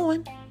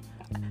sowing.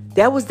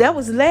 That was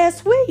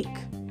last week.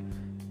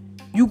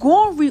 You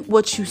gonna reap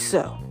what you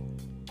sow.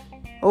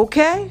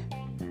 Okay?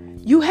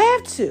 You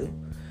have to.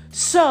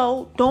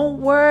 So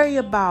don't worry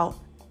about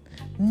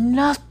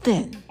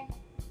nothing.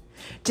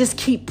 Just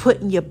keep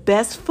putting your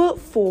best foot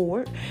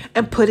forward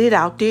and put it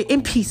out there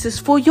in pieces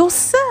for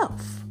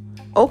yourself.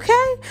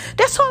 Okay?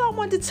 That's all I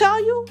wanted to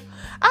tell you.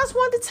 I just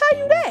wanted to tell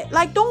you that.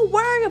 Like, don't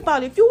worry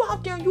about it. If you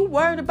out there and you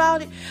worried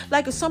about it,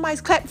 like if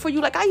somebody's clapping for you,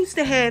 like I used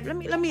to have, let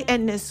me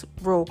end this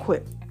real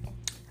quick.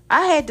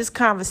 I had this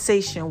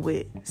conversation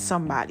with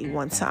somebody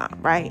one time,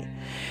 right?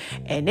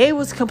 And they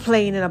was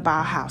complaining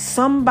about how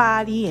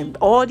somebody and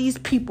all these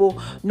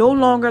people no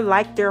longer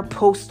like their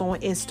post on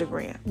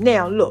Instagram.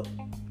 Now, look,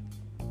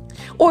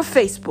 or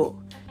Facebook.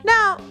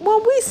 Now,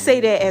 when we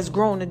say that as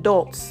grown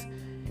adults,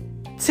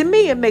 to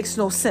me, it makes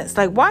no sense.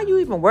 Like, why are you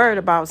even worried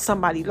about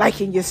somebody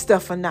liking your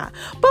stuff or not?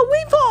 But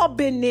we've all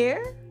been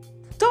there.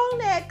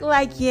 Don't act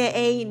like you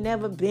ain't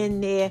never been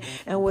there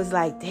and was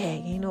like,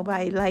 dang, ain't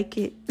nobody like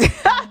it.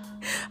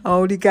 I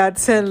only got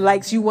 10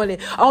 likes. I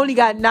only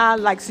got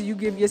 9 likes, so you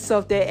give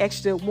yourself that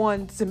extra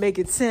 1 to make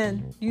it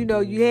 10. You know,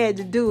 you had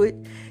to do it.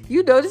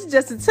 You know, this is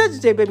just a touch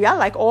day, baby. I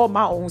like all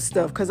my own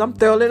stuff because I'm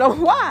thoroughly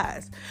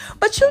unwise.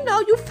 But you know,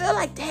 you feel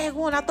like, dang,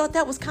 I thought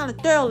that was kind of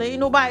thorough. Ain't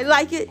nobody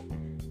like it.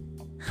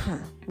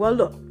 Well,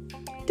 look,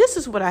 this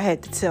is what I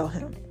had to tell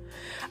him.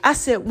 I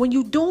said, when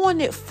you're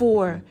doing it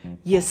for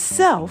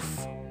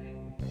yourself,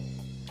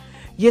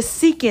 you're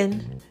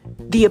seeking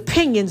the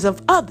opinions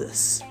of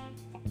others.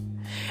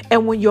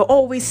 And when you're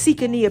always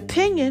seeking the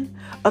opinion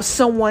of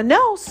someone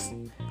else,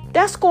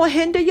 that's going to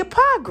hinder your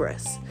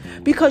progress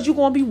because you're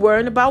going to be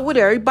worrying about what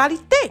everybody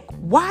think.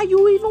 Why are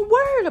you even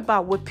worried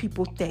about what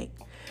people think?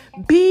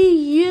 Be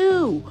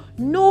you.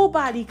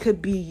 Nobody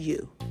could be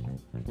you.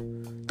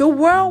 The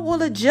world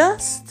will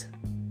adjust.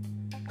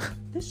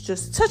 This is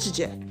just touch a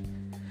jack.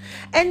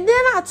 And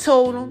then I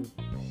told him,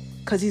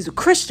 because he's a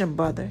Christian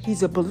brother,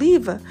 he's a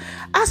believer,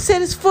 I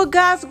said it's for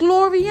God's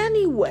glory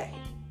anyway.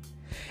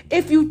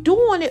 If you're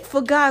doing it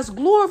for God's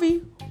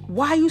glory,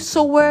 why are you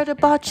so worried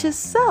about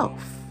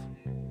yourself?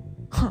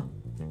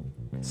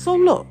 So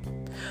look,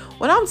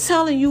 what I'm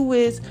telling you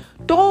is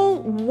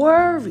don't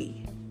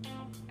worry.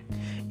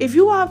 If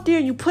you out there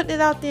and you putting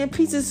it out there in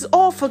pieces, it's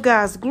all for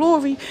God's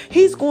glory.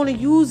 He's going to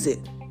use it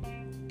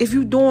if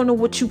you're doing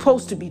what you're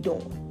supposed to be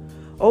doing.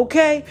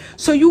 Okay?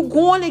 So you're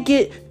going to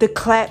get the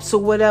claps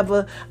or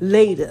whatever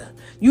later.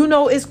 You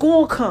know, it's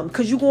going to come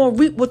because you're going to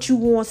reap what you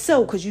want to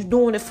sow because you're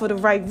doing it for the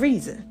right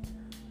reason.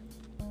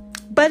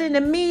 But in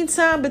the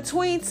meantime,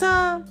 between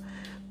time,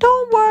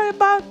 don't worry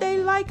about they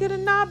like it or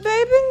not,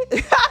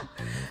 baby.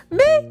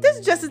 Me, this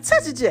is just a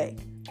touch of J.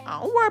 I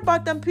don't worry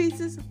about them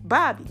pieces.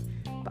 Bobby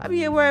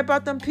ain't worried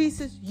about them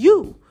pieces.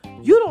 You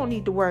don't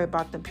need to worry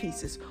about them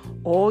pieces.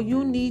 All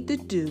you need to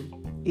do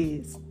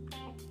is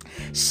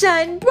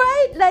shine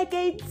bright like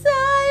a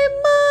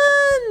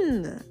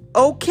diamond.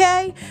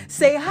 Okay?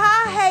 Say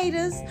hi,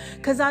 haters,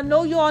 because I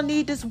know y'all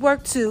need this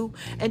work too.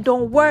 And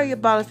don't worry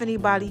about if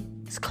anybody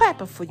is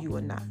clapping for you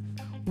or not.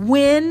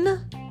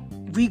 Win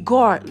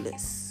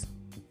regardless.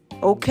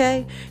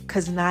 Okay?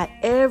 Because not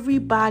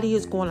everybody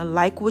is going to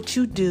like what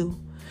you do.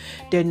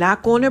 They're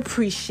not going to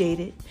appreciate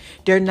it.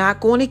 They're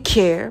not going to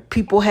care.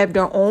 People have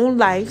their own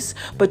lives,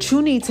 but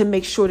you need to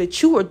make sure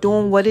that you are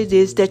doing what it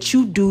is that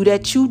you do.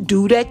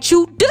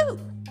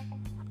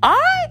 All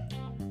right?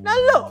 Now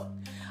look,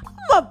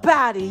 I'm up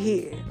out of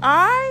here.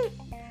 All right?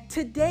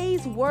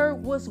 Today's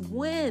word was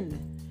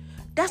win.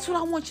 That's what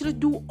I want you to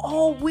do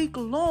all week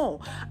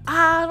long.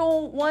 I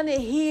don't want to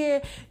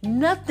hear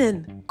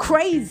nothing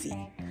crazy,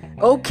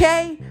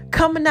 okay,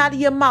 coming out of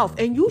your mouth.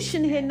 And you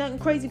shouldn't hear nothing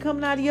crazy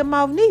coming out of your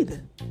mouth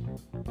neither.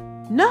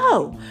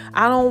 No,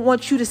 I don't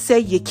want you to say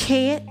you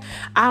can't.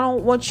 I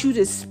don't want you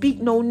to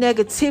speak no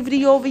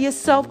negativity over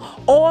yourself.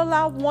 All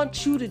I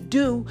want you to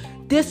do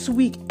this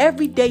week,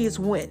 every day, is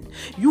win.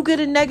 You get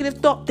a negative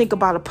thought, think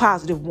about a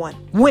positive one.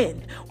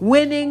 Win.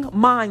 Winning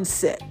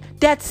mindset.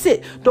 That's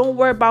it. Don't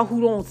worry about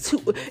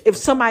if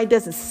somebody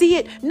doesn't see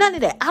it. None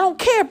of that. I don't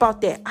care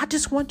about that. I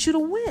just want you to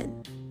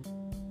win.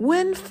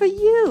 Win for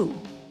you.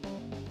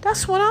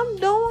 That's what I'm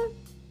doing.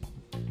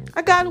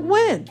 I got to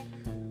win.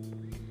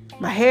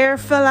 My hair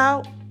fell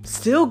out.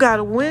 Still got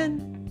to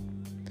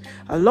win.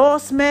 I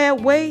lost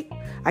mad weight.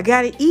 I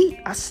got to eat.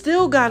 I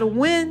still got to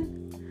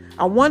win.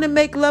 I want to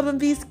make Love and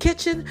V's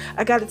Kitchen.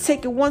 I got to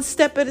take it one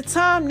step at a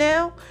time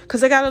now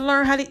because I got to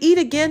learn how to eat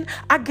again.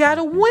 I got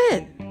to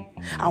win.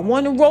 I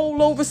want to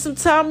roll over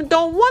sometime and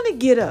don't want to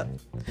get up.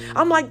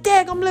 I'm like,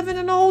 dang, I'm living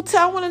in a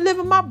hotel. I want to live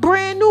in my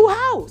brand new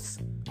house.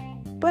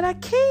 But I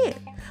can't.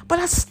 But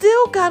I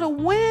still got to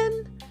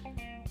win.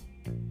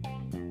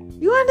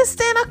 You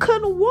understand? I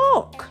couldn't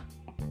walk.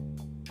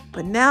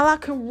 But now I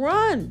can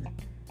run.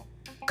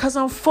 Because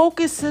I'm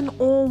focusing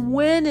on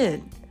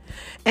winning.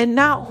 And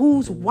not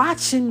who's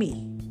watching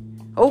me.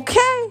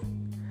 Okay?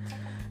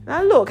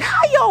 Now look,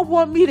 how y'all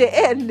want me to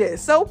end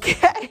this?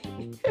 Okay?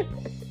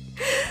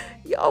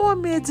 Y'all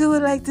want me to do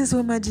it like this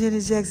with my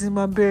Janet Jackson,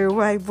 my Barry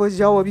White voice?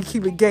 Y'all want me to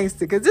keep it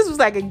gangster? Because this was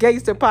like a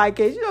gangster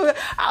podcast. You know,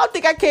 I don't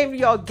think I came to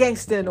y'all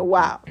gangster in a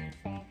while.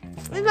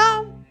 You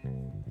know?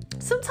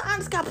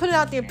 Sometimes God put it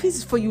out there in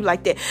pieces for you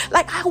like that.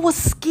 Like I was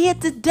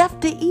scared to death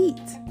to eat.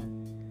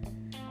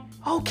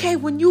 Okay,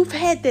 when you've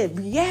had that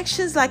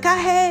reactions like I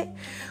had.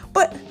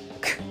 But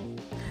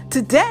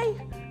today,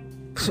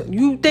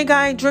 You think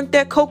I ain't drink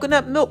that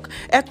coconut milk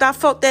after I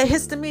felt that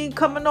histamine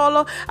coming all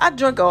over? I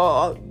drank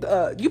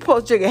you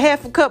supposed to drink a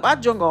half a cup. I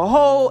drank a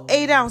whole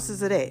 8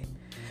 ounces of that.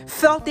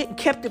 Felt it and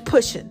kept it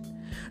pushing.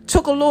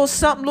 Took a little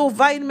something, little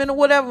vitamin or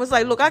whatever. Was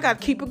like, look, I got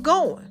to keep it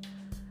going.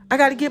 I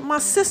got to get my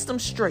system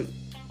straight.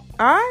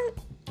 All right?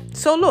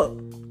 So look,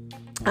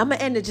 I'm going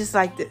to end it just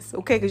like this,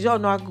 okay? Because y'all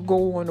know I could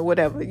go on or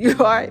whatever. You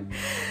all right?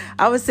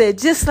 I would say it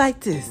just like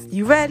this.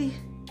 You ready?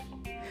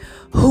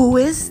 Who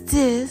is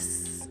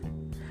this?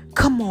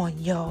 Come on,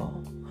 y'all.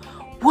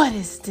 What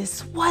is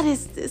this? What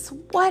is this?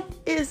 What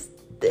is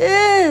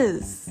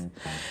this?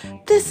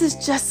 This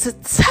is just a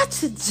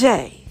touch of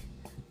J.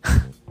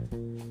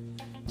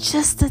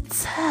 Just a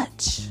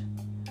touch.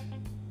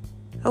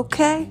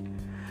 Okay?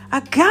 I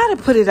gotta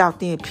put it out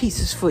there in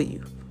pieces for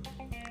you.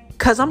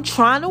 Because I'm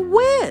trying to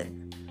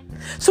win.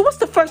 So what's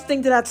the first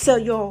thing that I tell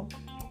y'all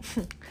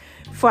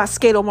before I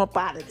skate on up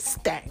out of this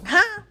thing?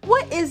 Huh?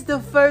 What is the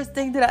first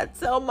thing that I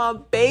tell my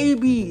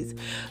babies?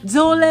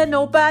 Don't let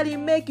nobody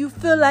make you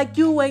feel like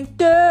you ain't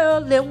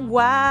thorough and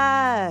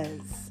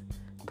wise.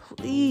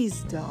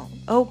 Please don't.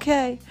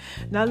 Okay?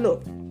 Now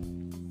look.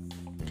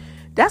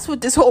 That's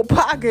what this whole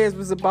podcast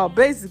was about,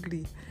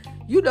 basically.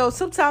 You know,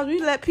 sometimes we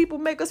let people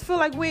make us feel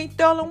like we ain't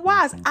thorough and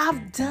wise.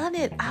 I've done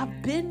it.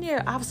 I've been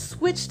there. I've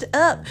switched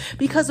up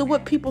because of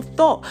what people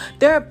thought.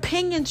 Their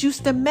opinions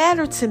used to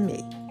matter to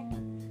me.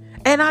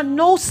 And I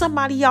know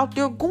somebody out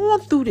there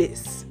going through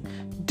this.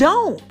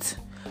 Don't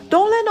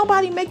let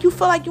nobody make you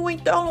feel like you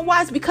ain't thorough and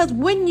wise, because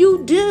when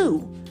you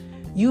do,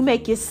 you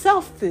make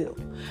yourself feel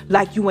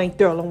like you ain't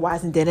thorough and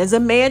wise. And then as a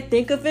man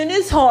thinketh in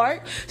his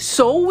heart,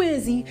 so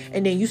is he.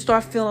 And then you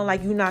start feeling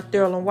like you're not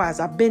thorough and wise.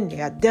 I've been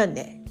there. I've done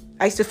that.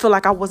 I used to feel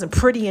like I wasn't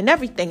pretty and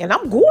everything. And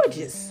I'm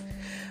gorgeous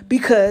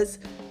because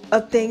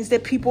of things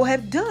that people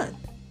have done.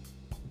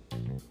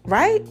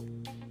 Right?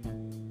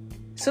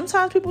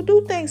 Sometimes people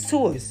do things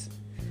to us.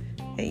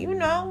 And you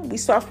know, we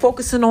start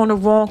focusing on the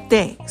wrong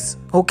things.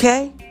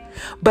 Okay?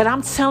 But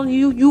I'm telling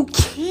you, you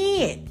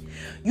can't.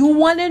 You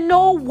want to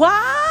know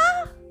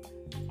why?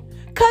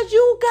 Because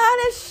you got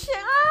to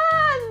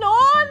shine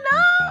on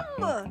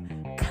them.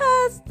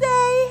 Because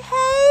they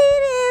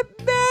hate it,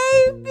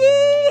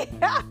 baby.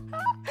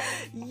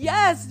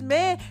 Yes,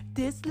 man.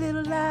 This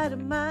little light of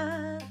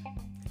mine,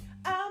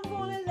 I'm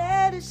going to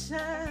let it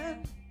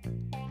shine.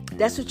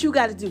 That's what you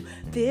got to do.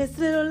 This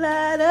little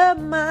light of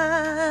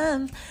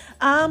mine,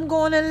 I'm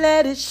going to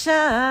let it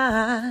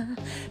shine.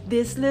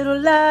 This little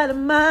light of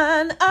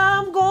mine,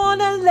 I'm going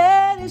to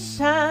let it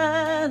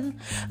shine.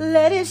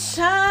 Let it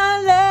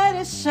shine, let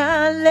it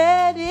shine,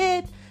 let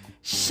it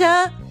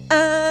shine.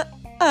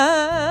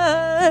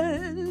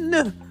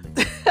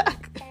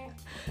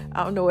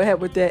 I don't know what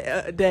happened with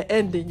that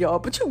ending, y'all,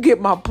 but you get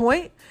my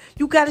point.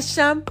 You got to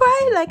shine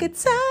bright like a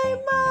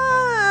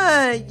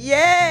diamond.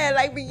 Yeah,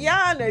 like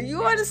Rihanna.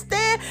 You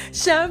understand?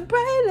 Shine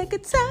bright like a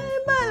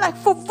diamond. Like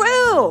for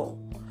real.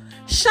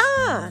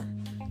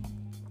 Shine.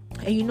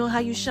 And you know how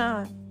you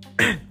shine?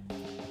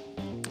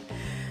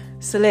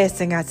 It's the last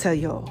thing I tell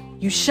y'all.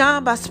 You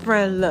shine by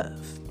spreading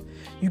love.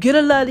 You get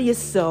a love of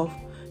yourself.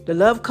 The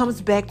love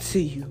comes back to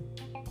you.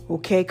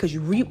 Okay? Because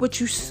you reap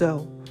what you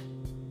sow.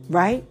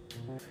 Right?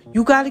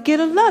 You got to get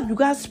a love. You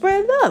got to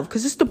spread love.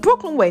 Because it's the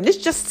Brooklyn way. And it's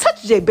just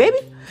touch J, baby.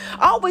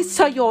 I always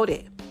tell y'all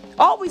that.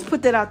 I always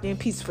put that out there in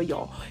peace for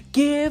y'all.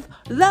 Give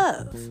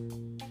love.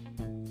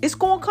 It's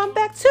going to come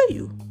back to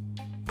you.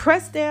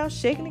 Pressed down,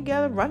 shaking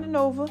together, running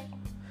over.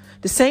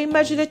 The same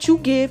measure that you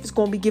give is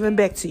going to be given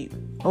back to you.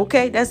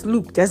 Okay? That's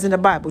Luke. That's in the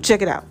Bible.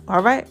 Check it out.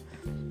 All right?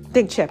 I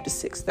think chapter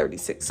 6,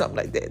 36, something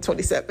like that.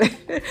 27.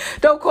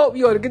 Don't quote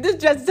me on it. Because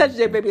this just touch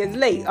J, baby. It's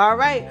late. All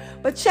right?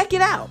 But check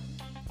it out.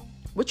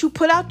 What you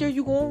put out there,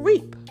 you're going to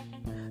reap.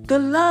 The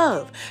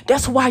love.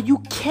 That's why you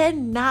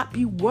cannot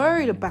be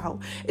worried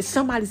about if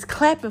somebody's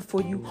clapping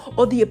for you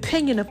or the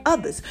opinion of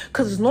others.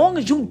 Because as long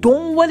as you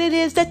doing what it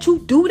is that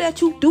you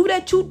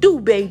do,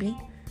 baby,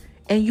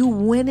 and you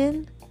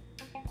winning,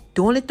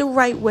 doing it the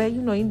right way.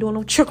 You know, you ain't doing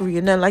no trickery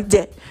or nothing like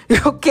that.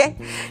 Okay?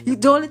 You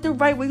doing it the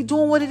right way. You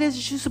doing what it is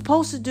that you're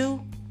supposed to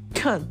do.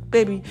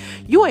 Baby,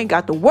 you ain't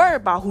got to worry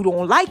about who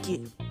don't like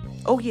it.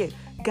 Oh, yeah.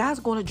 God's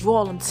going to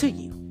draw them to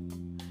you.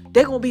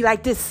 They're going to be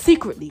like this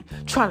secretly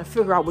trying to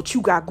figure out what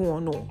you got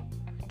going on.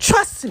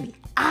 Trust me.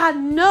 I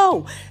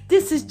know.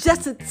 This is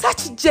just a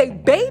touch of J,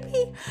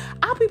 baby.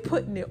 I'll be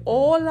putting it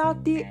all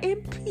out there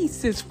in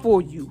pieces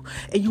for you.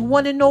 And you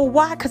want to know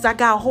why? Because I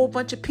got a whole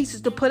bunch of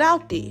pieces to put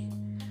out there.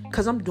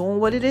 Because I'm doing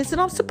what it is that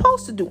I'm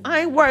supposed to do.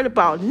 I ain't worried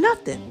about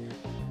nothing.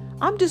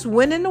 I'm just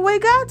winning the way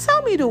God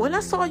tell me to. And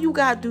that's all you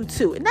got to do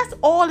too. And that's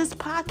all this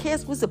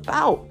podcast was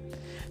about.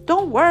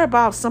 Don't worry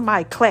about if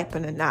somebody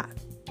clapping or not.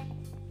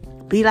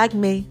 Be like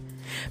me.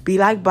 Be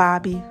like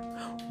Bobby.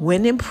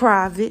 Win in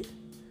private.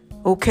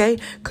 Okay?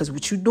 Because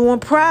what you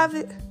doing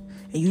private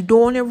and you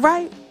doing it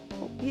right,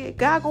 yeah,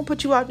 God gonna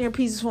put you out there in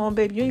pieces for him,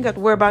 baby. You ain't got to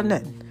worry about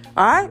nothing.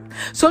 All right?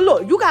 So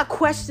look, you got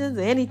questions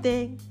or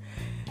anything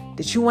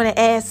that you want to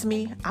ask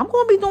me, I'm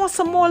going to be doing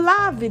some more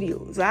live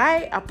videos. All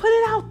right? I put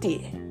it out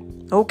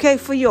there. Okay?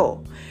 For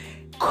y'all.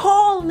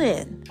 Call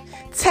in.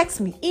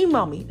 Text me,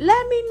 email me.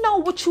 Let me know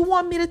what you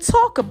want me to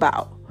talk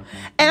about.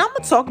 And I'm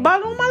going to talk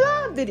about it on my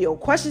live video.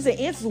 Questions and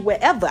answers,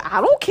 wherever.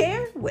 I don't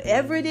care.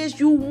 Whatever it is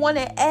you want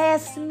to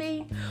ask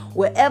me,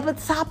 whatever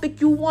topic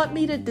you want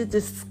me to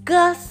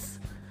discuss,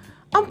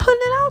 I'm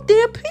putting it out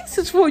there in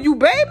pieces for you,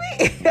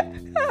 baby.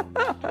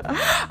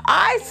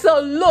 Alright, so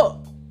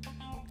look.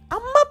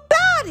 I'm up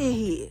out of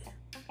here.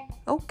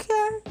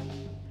 Okay?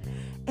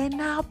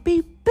 And I'll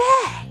be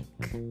back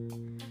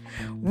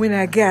when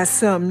I got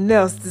something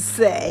else to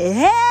say.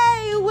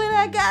 Hey, when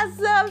I got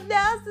something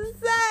else to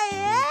say.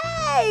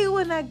 Hey,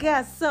 when I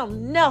got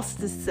something else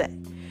to say.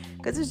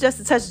 Because it's just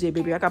a touch day,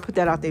 baby. I got to put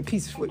that out there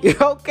pieces for you,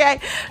 okay?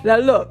 Now,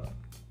 look.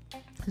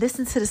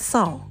 Listen to the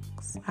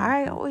songs. All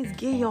right? I always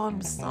give y'all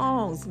them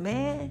songs,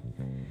 man.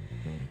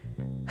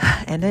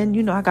 And then,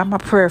 you know, I got my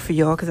prayer for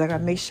y'all because I got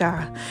to make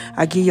sure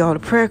I give y'all the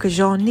prayer because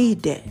y'all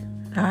need that.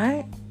 All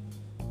right?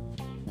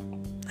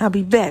 I'll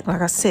be back,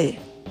 like I said,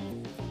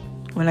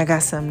 when I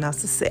got something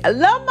else to say. I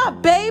love my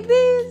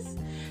babies.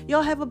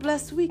 Y'all have a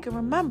blessed week. And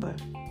remember,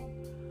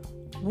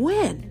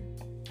 win.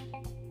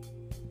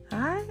 All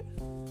right?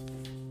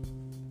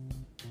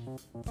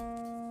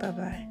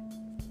 Bye-bye.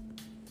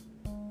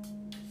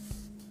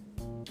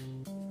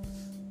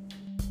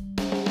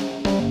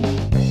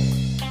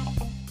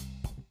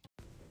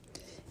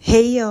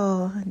 Hey,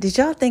 y'all. Did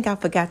y'all think I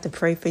forgot to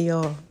pray for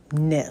y'all?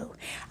 No,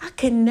 I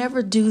can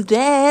never do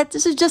that.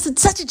 This is just a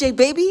touch of J,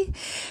 baby.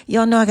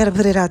 Y'all know I got to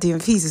put it out there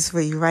in pieces for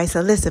you, right?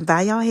 So listen,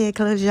 bow y'all head,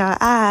 close y'all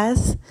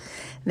eyes.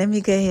 Let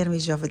me go ahead and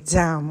reach over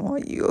down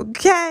on you,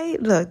 okay?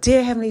 Look,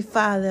 dear Heavenly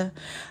Father,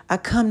 I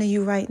come to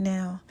you right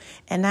now,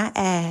 and I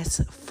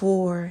ask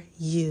for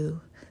you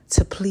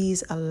to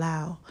please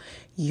allow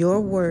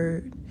your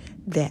word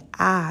that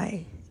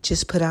I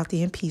just put out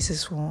there in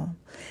pieces form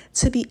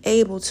to be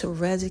able to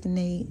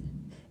resonate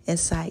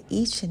inside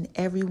each and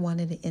every one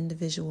of the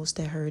individuals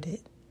that heard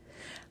it.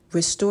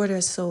 Restore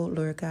their soul,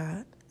 Lord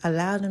God.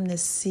 Allow them to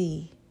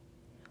see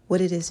what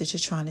it is that you're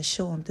trying to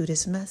show them through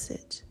this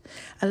message.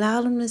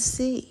 Allow them to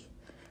see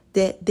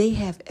that they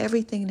have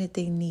everything that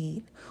they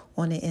need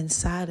on the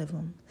inside of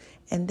them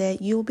and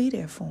that you'll be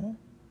there for them.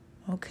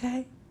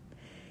 Okay?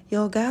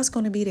 Yo, God's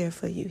going to be there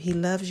for you. He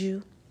loves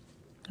you.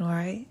 All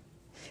right?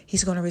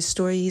 He's going to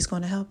restore you. He's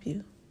going to help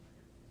you.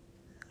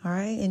 All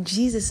right? In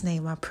Jesus'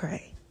 name I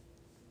pray.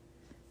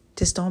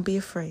 Just don't be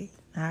afraid,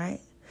 all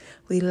right?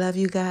 We love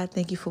you, God.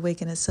 Thank you for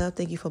waking us up.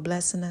 Thank you for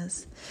blessing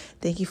us.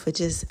 Thank you for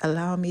just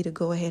allowing me to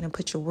go ahead and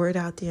put your word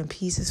out there in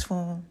pieces for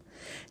them.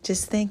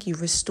 Just thank you.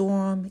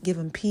 Restore them, give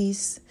them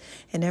peace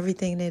and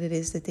everything that it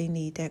is that they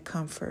need, that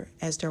comfort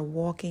as they're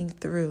walking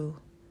through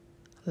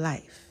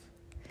life.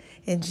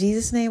 In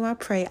Jesus' name I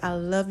pray. I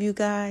love you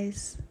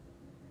guys.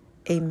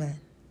 Amen.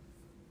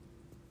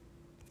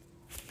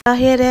 Y'all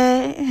hear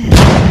that?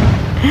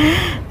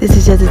 This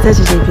is just a touch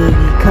of J, baby,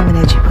 coming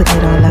at you, putting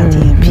it all out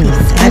there in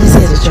peace. I just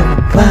had to drop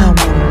a bomb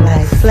on them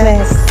like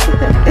flex.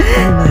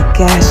 Oh my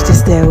gosh,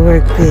 this that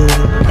work, baby.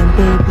 And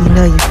baby, you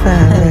know you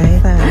fine,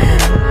 right?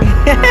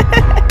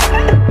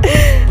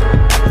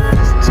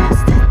 It's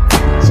just a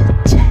touch of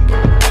J.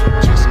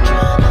 Just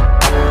trying to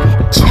put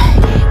it J.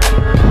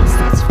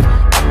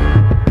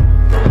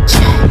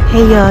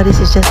 Hey y'all, this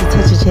is just a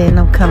touch of J, and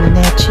I'm coming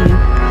at you,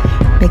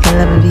 making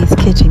love in V's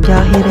kitchen.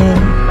 Y'all hear that?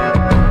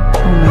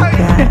 Oh my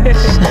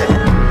gosh.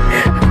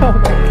 Oh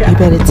my God. You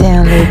better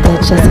download that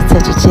Just a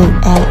Touch of J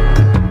app.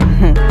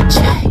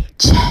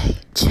 J.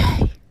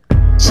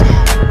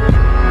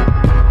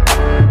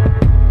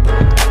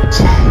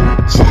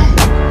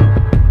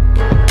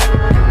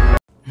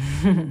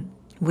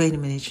 Wait a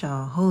minute,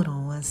 y'all. Hold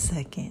on 1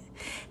 second.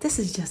 This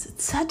is Just a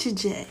Touch of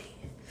J.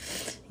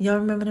 Y'all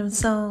remember them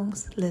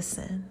songs?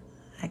 Listen,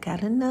 I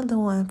got another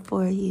one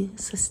for you,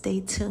 so stay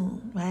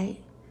tuned, right?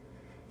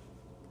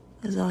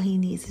 Because all he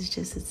needs is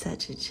just a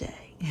touch of J.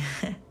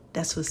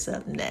 That's what's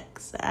up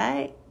next, all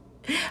right?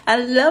 I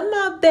love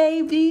my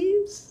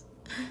babies.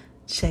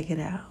 Check it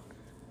out.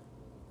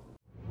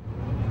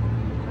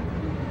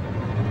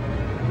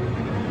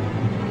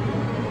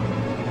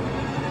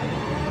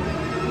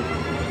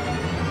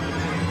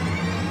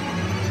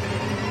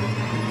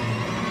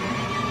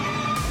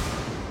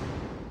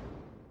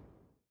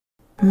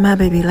 My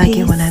baby like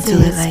it when I do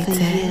it like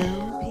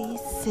that.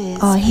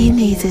 All he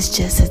needs is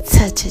just a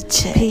touch of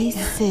J.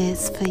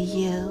 Pieces for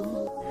you.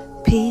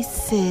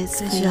 Pieces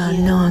for you. Y'all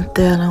know I'm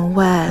thrilling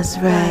wise,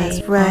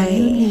 right? All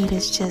you need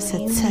is just a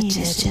touch of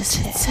J.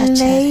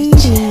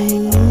 Ladies,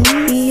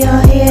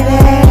 y'all hear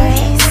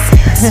that?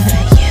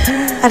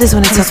 I just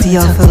want to talk to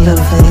y'all for a little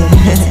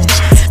bit.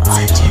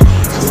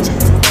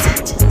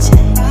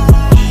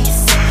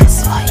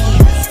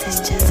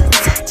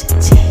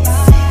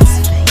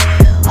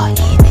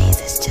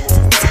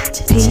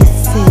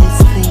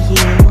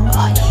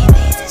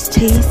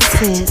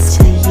 Pieces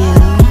for you.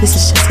 This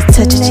is just a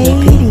touch of J,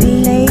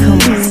 baby. Come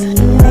on.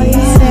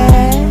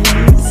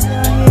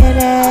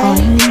 All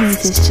you need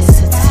is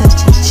just a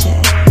touch of J.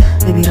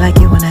 Baby, like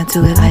it when I do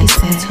it like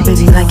that.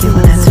 Baby, like it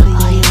when I do it.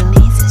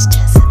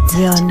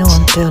 Y'all know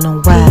I'm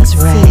feeling wise,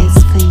 right?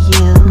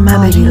 My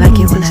baby like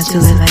it when I do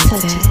it like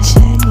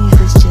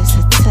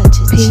that.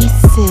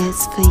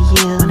 Pieces for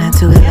you. When I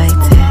do it like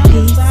that.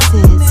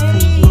 Pieces for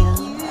you.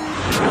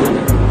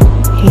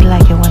 He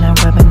like it when I'm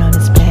rubbing on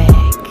his back.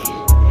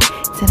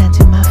 Then I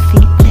do my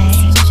feet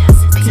thing.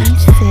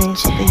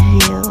 Pieces for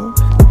you.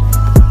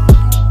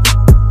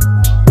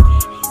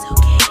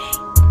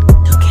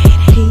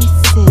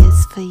 Pieces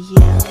for you.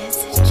 This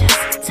is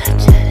just a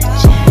touch of the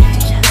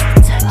chain.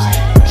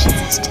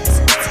 Just a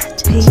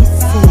touch.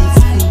 Pieces for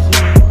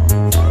you.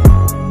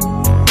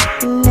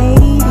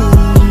 Ladies,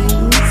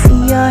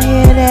 y'all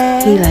hear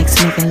that? He likes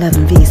making love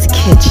in V's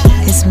kitchen.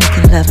 It's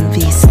making love in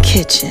V's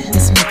kitchen.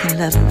 It's making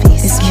love in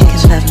V's kitchen.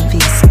 It's making love in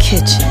V's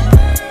kitchen.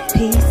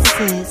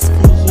 Pieces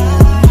for you.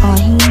 All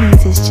he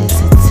needs is just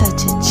a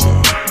touch of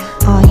check.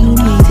 All he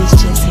needs is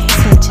just a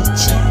touch of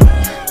check.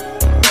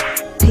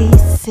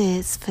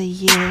 Pieces for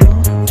you.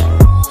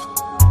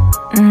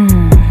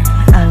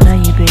 I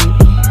love you, baby.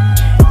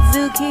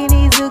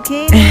 Zucchini,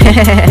 zucchini.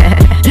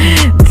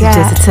 This is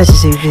just a touch of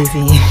you,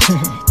 baby.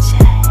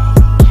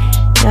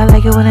 Y'all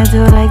like it when I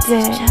do it like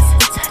that?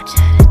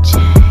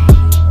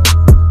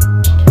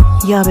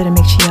 Y'all better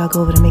make sure y'all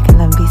go over to Making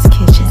Love in V's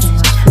kitchen.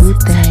 It's my food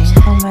thing.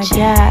 Oh my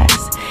gosh.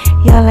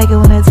 Y'all like it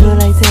when I do it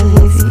like that,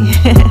 baby.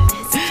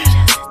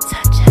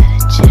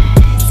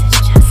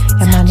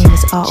 And my name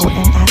is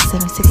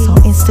RONI76 on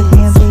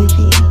Instagram,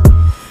 baby.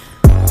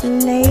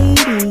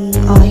 Lady,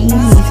 all he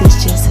needs is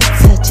just a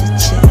touch of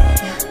check.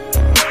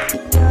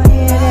 Y'all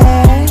hear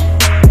that?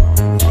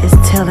 It's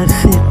tell it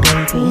fit,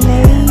 baby.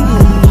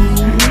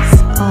 Ladies,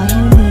 all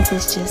he needs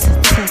is just a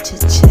touch of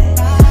check.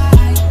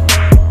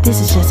 This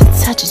is just a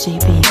touch of J,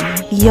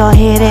 baby. Y'all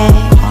hear that?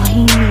 All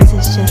he needs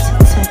is just a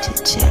touch of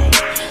check.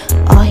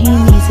 All he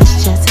needs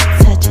is just a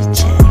touch of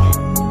check.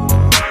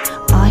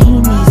 All he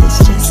needs is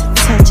just a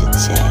touch of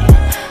check.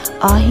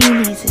 All he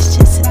needs is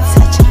just a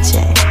touch of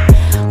check.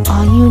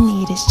 All you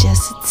need is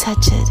just a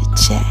touch of the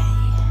J.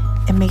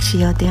 And make sure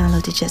y'all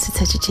download the Just a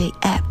Touch of J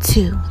app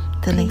too.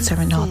 The links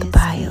are in all the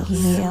bios.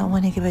 Yeah, I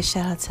want to give a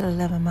shout out to the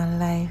love of my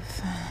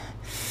life.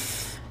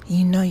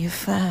 You know you're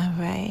fine,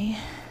 right?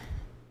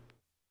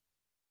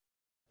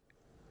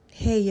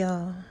 Hey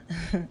y'all.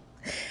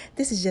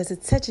 This is Just a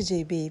Touch of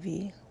J,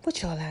 baby.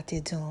 What y'all out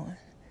there doing?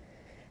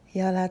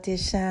 Y'all out there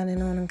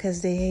shining on them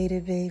because they hate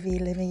it, baby.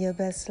 Living your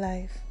best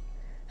life.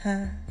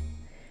 Huh?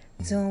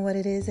 Doing what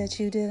it is that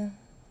you do?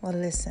 Well,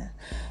 listen.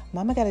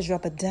 Mama got to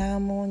drop a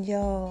dime on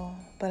y'all.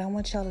 But I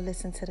want y'all to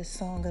listen to the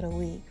song of the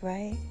week,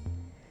 right?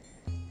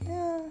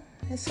 Yeah,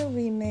 it's a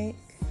remake,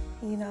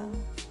 you know,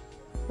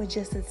 with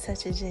Just a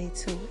Touch of J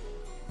to it.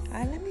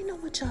 Alright, let me know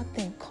what y'all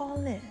think.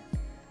 Call in.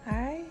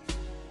 Alright?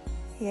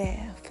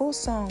 Yeah, full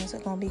songs are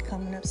going to be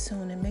coming up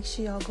soon. And make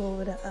sure y'all go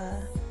over to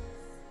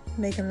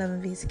Making Love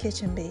in V's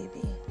kitchen,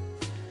 baby.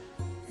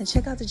 And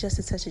check out the Just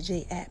a Touch of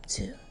J app,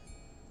 too.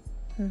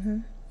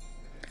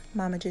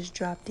 Mama just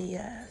dropped the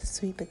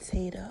sweet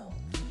potato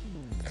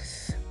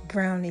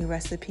brownie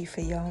recipe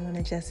for y'all on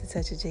the Just a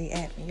Touch of J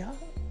app. And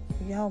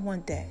y'all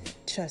want that.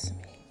 Trust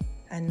me.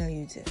 I know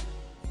you do.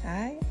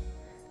 Alright?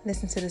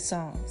 Listen to the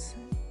songs.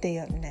 They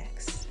up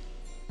next.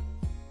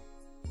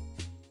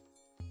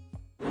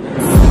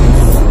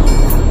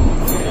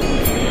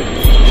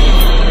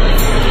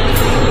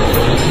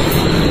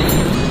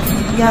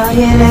 Y'all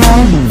hear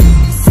that?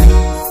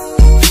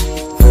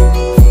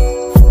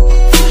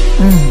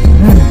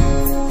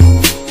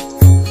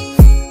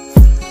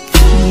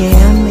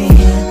 Yeah, man.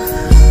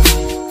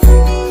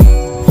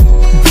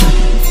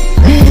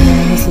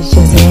 This is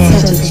just a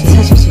touch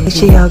of J. Make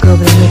sure y'all go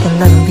over to Making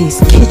Love in V's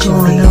kitchen, baby.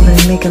 Going over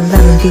to Making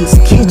Love in V's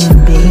kitchen,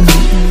 baby.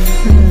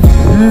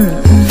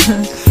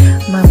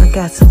 Mama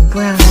got some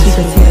brownies. She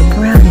could take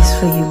brownies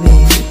for you,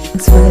 baby.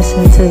 Thanks for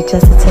listening to the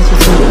Just a Touch of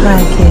J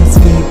podcast,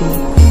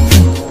 baby.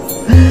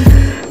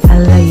 I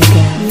love you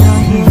guys.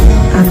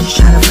 I'm just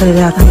trying to put it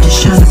out. I'm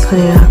just trying to put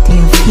it out there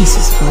in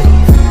pieces for you.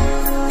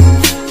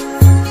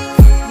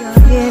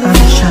 I'm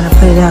just trying to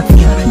put it out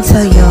there. I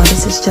tell y'all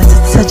this is just a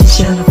touch of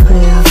J. Trying to put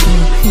it out there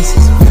in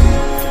pieces for you.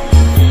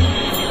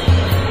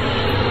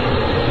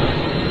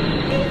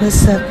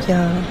 What's up,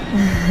 y'all?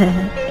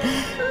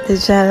 Did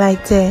y'all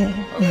like that?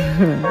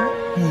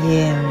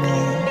 Yeah,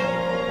 man.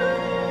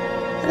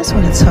 I just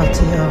want to talk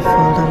to y'all for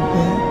a little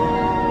bit.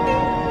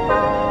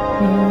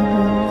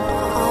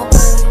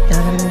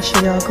 Y'all gotta make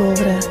sure y'all go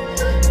over there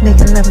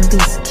Making Love in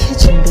V's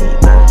kitchen, baby.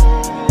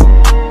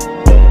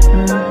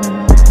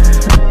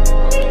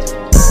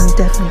 Cause I'm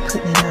definitely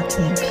putting it out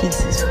there in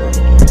pieces for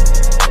you.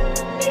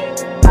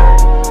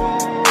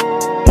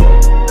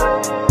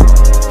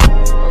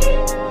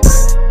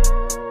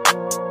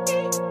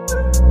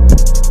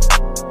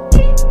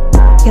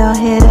 Y'all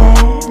hear that?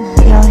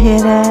 Y'all hear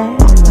that?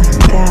 Oh my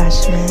gosh,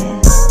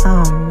 man.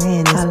 Oh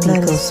man, this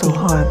beat goes so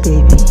hard,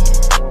 baby.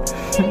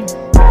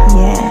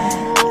 Yeah,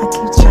 I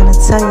keep trying to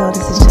tell y'all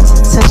this is just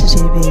a touch of J,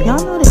 baby. Y'all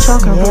know that y'all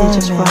can really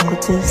just rock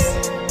with this.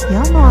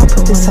 Y'all know I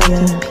put this out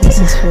there in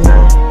pieces for you.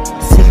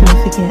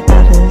 Significant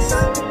others.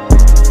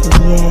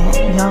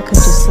 Yeah, y'all can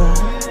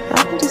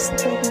just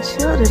take and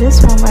chill to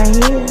this one right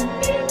here.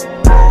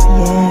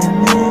 Yeah,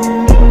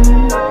 man.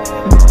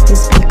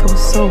 This beat goes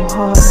so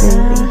hard,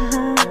 baby.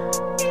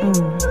 Y'all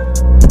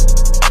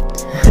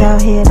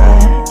hear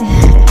that?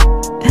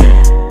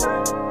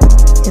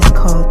 It's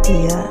called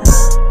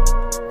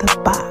the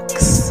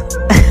box.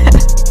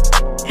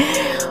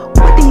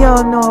 What do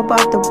y'all know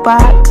about the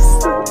box?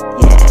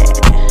 Yeah.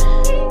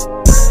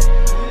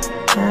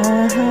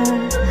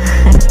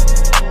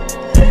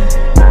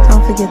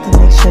 Don't forget to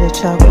make sure that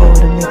y'all go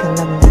over to Making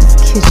Love in This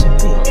Kitchen,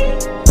 baby.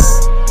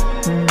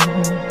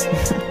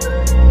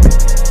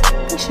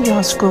 Make sure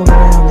y'all scroll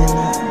around and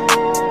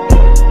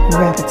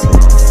grab a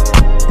taste.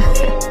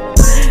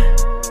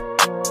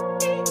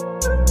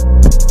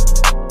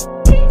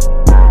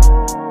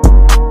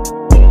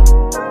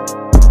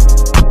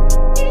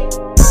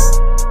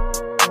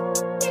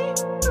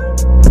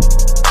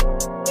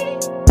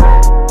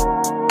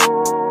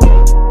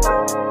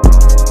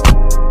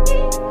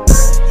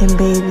 And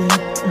baby,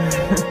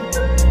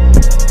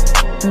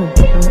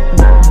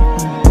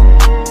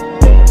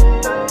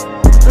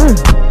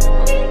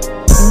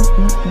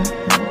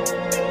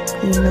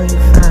 you know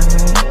you're fine,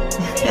 right?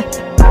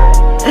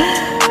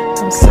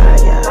 I'm sorry,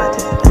 y'all. I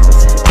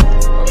just had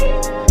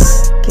to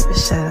give a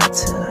shout out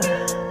to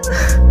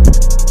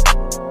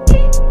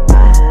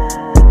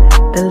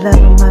the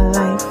love of my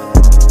life.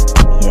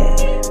 Yeah,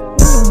 you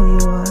know who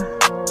you are.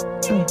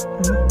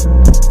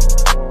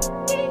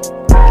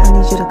 I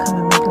need you to come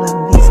and make love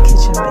in V's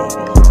Kitchen,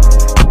 baby.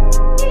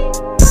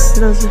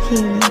 Little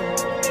zucchini.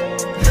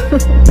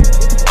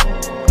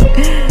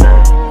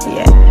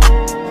 Yeah.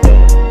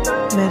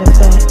 Matter of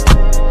fact,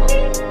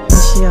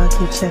 make sure y'all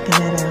keep checking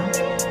that out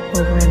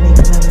over at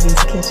Making Love in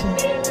V's Kitchen.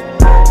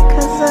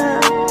 Cause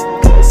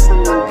got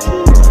some new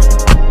healing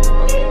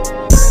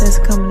that's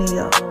coming to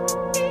y'all.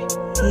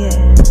 Yeah.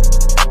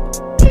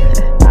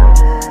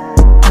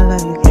 I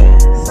love you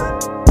guys.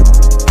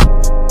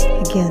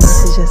 Again, this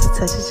is just a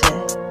touch of J.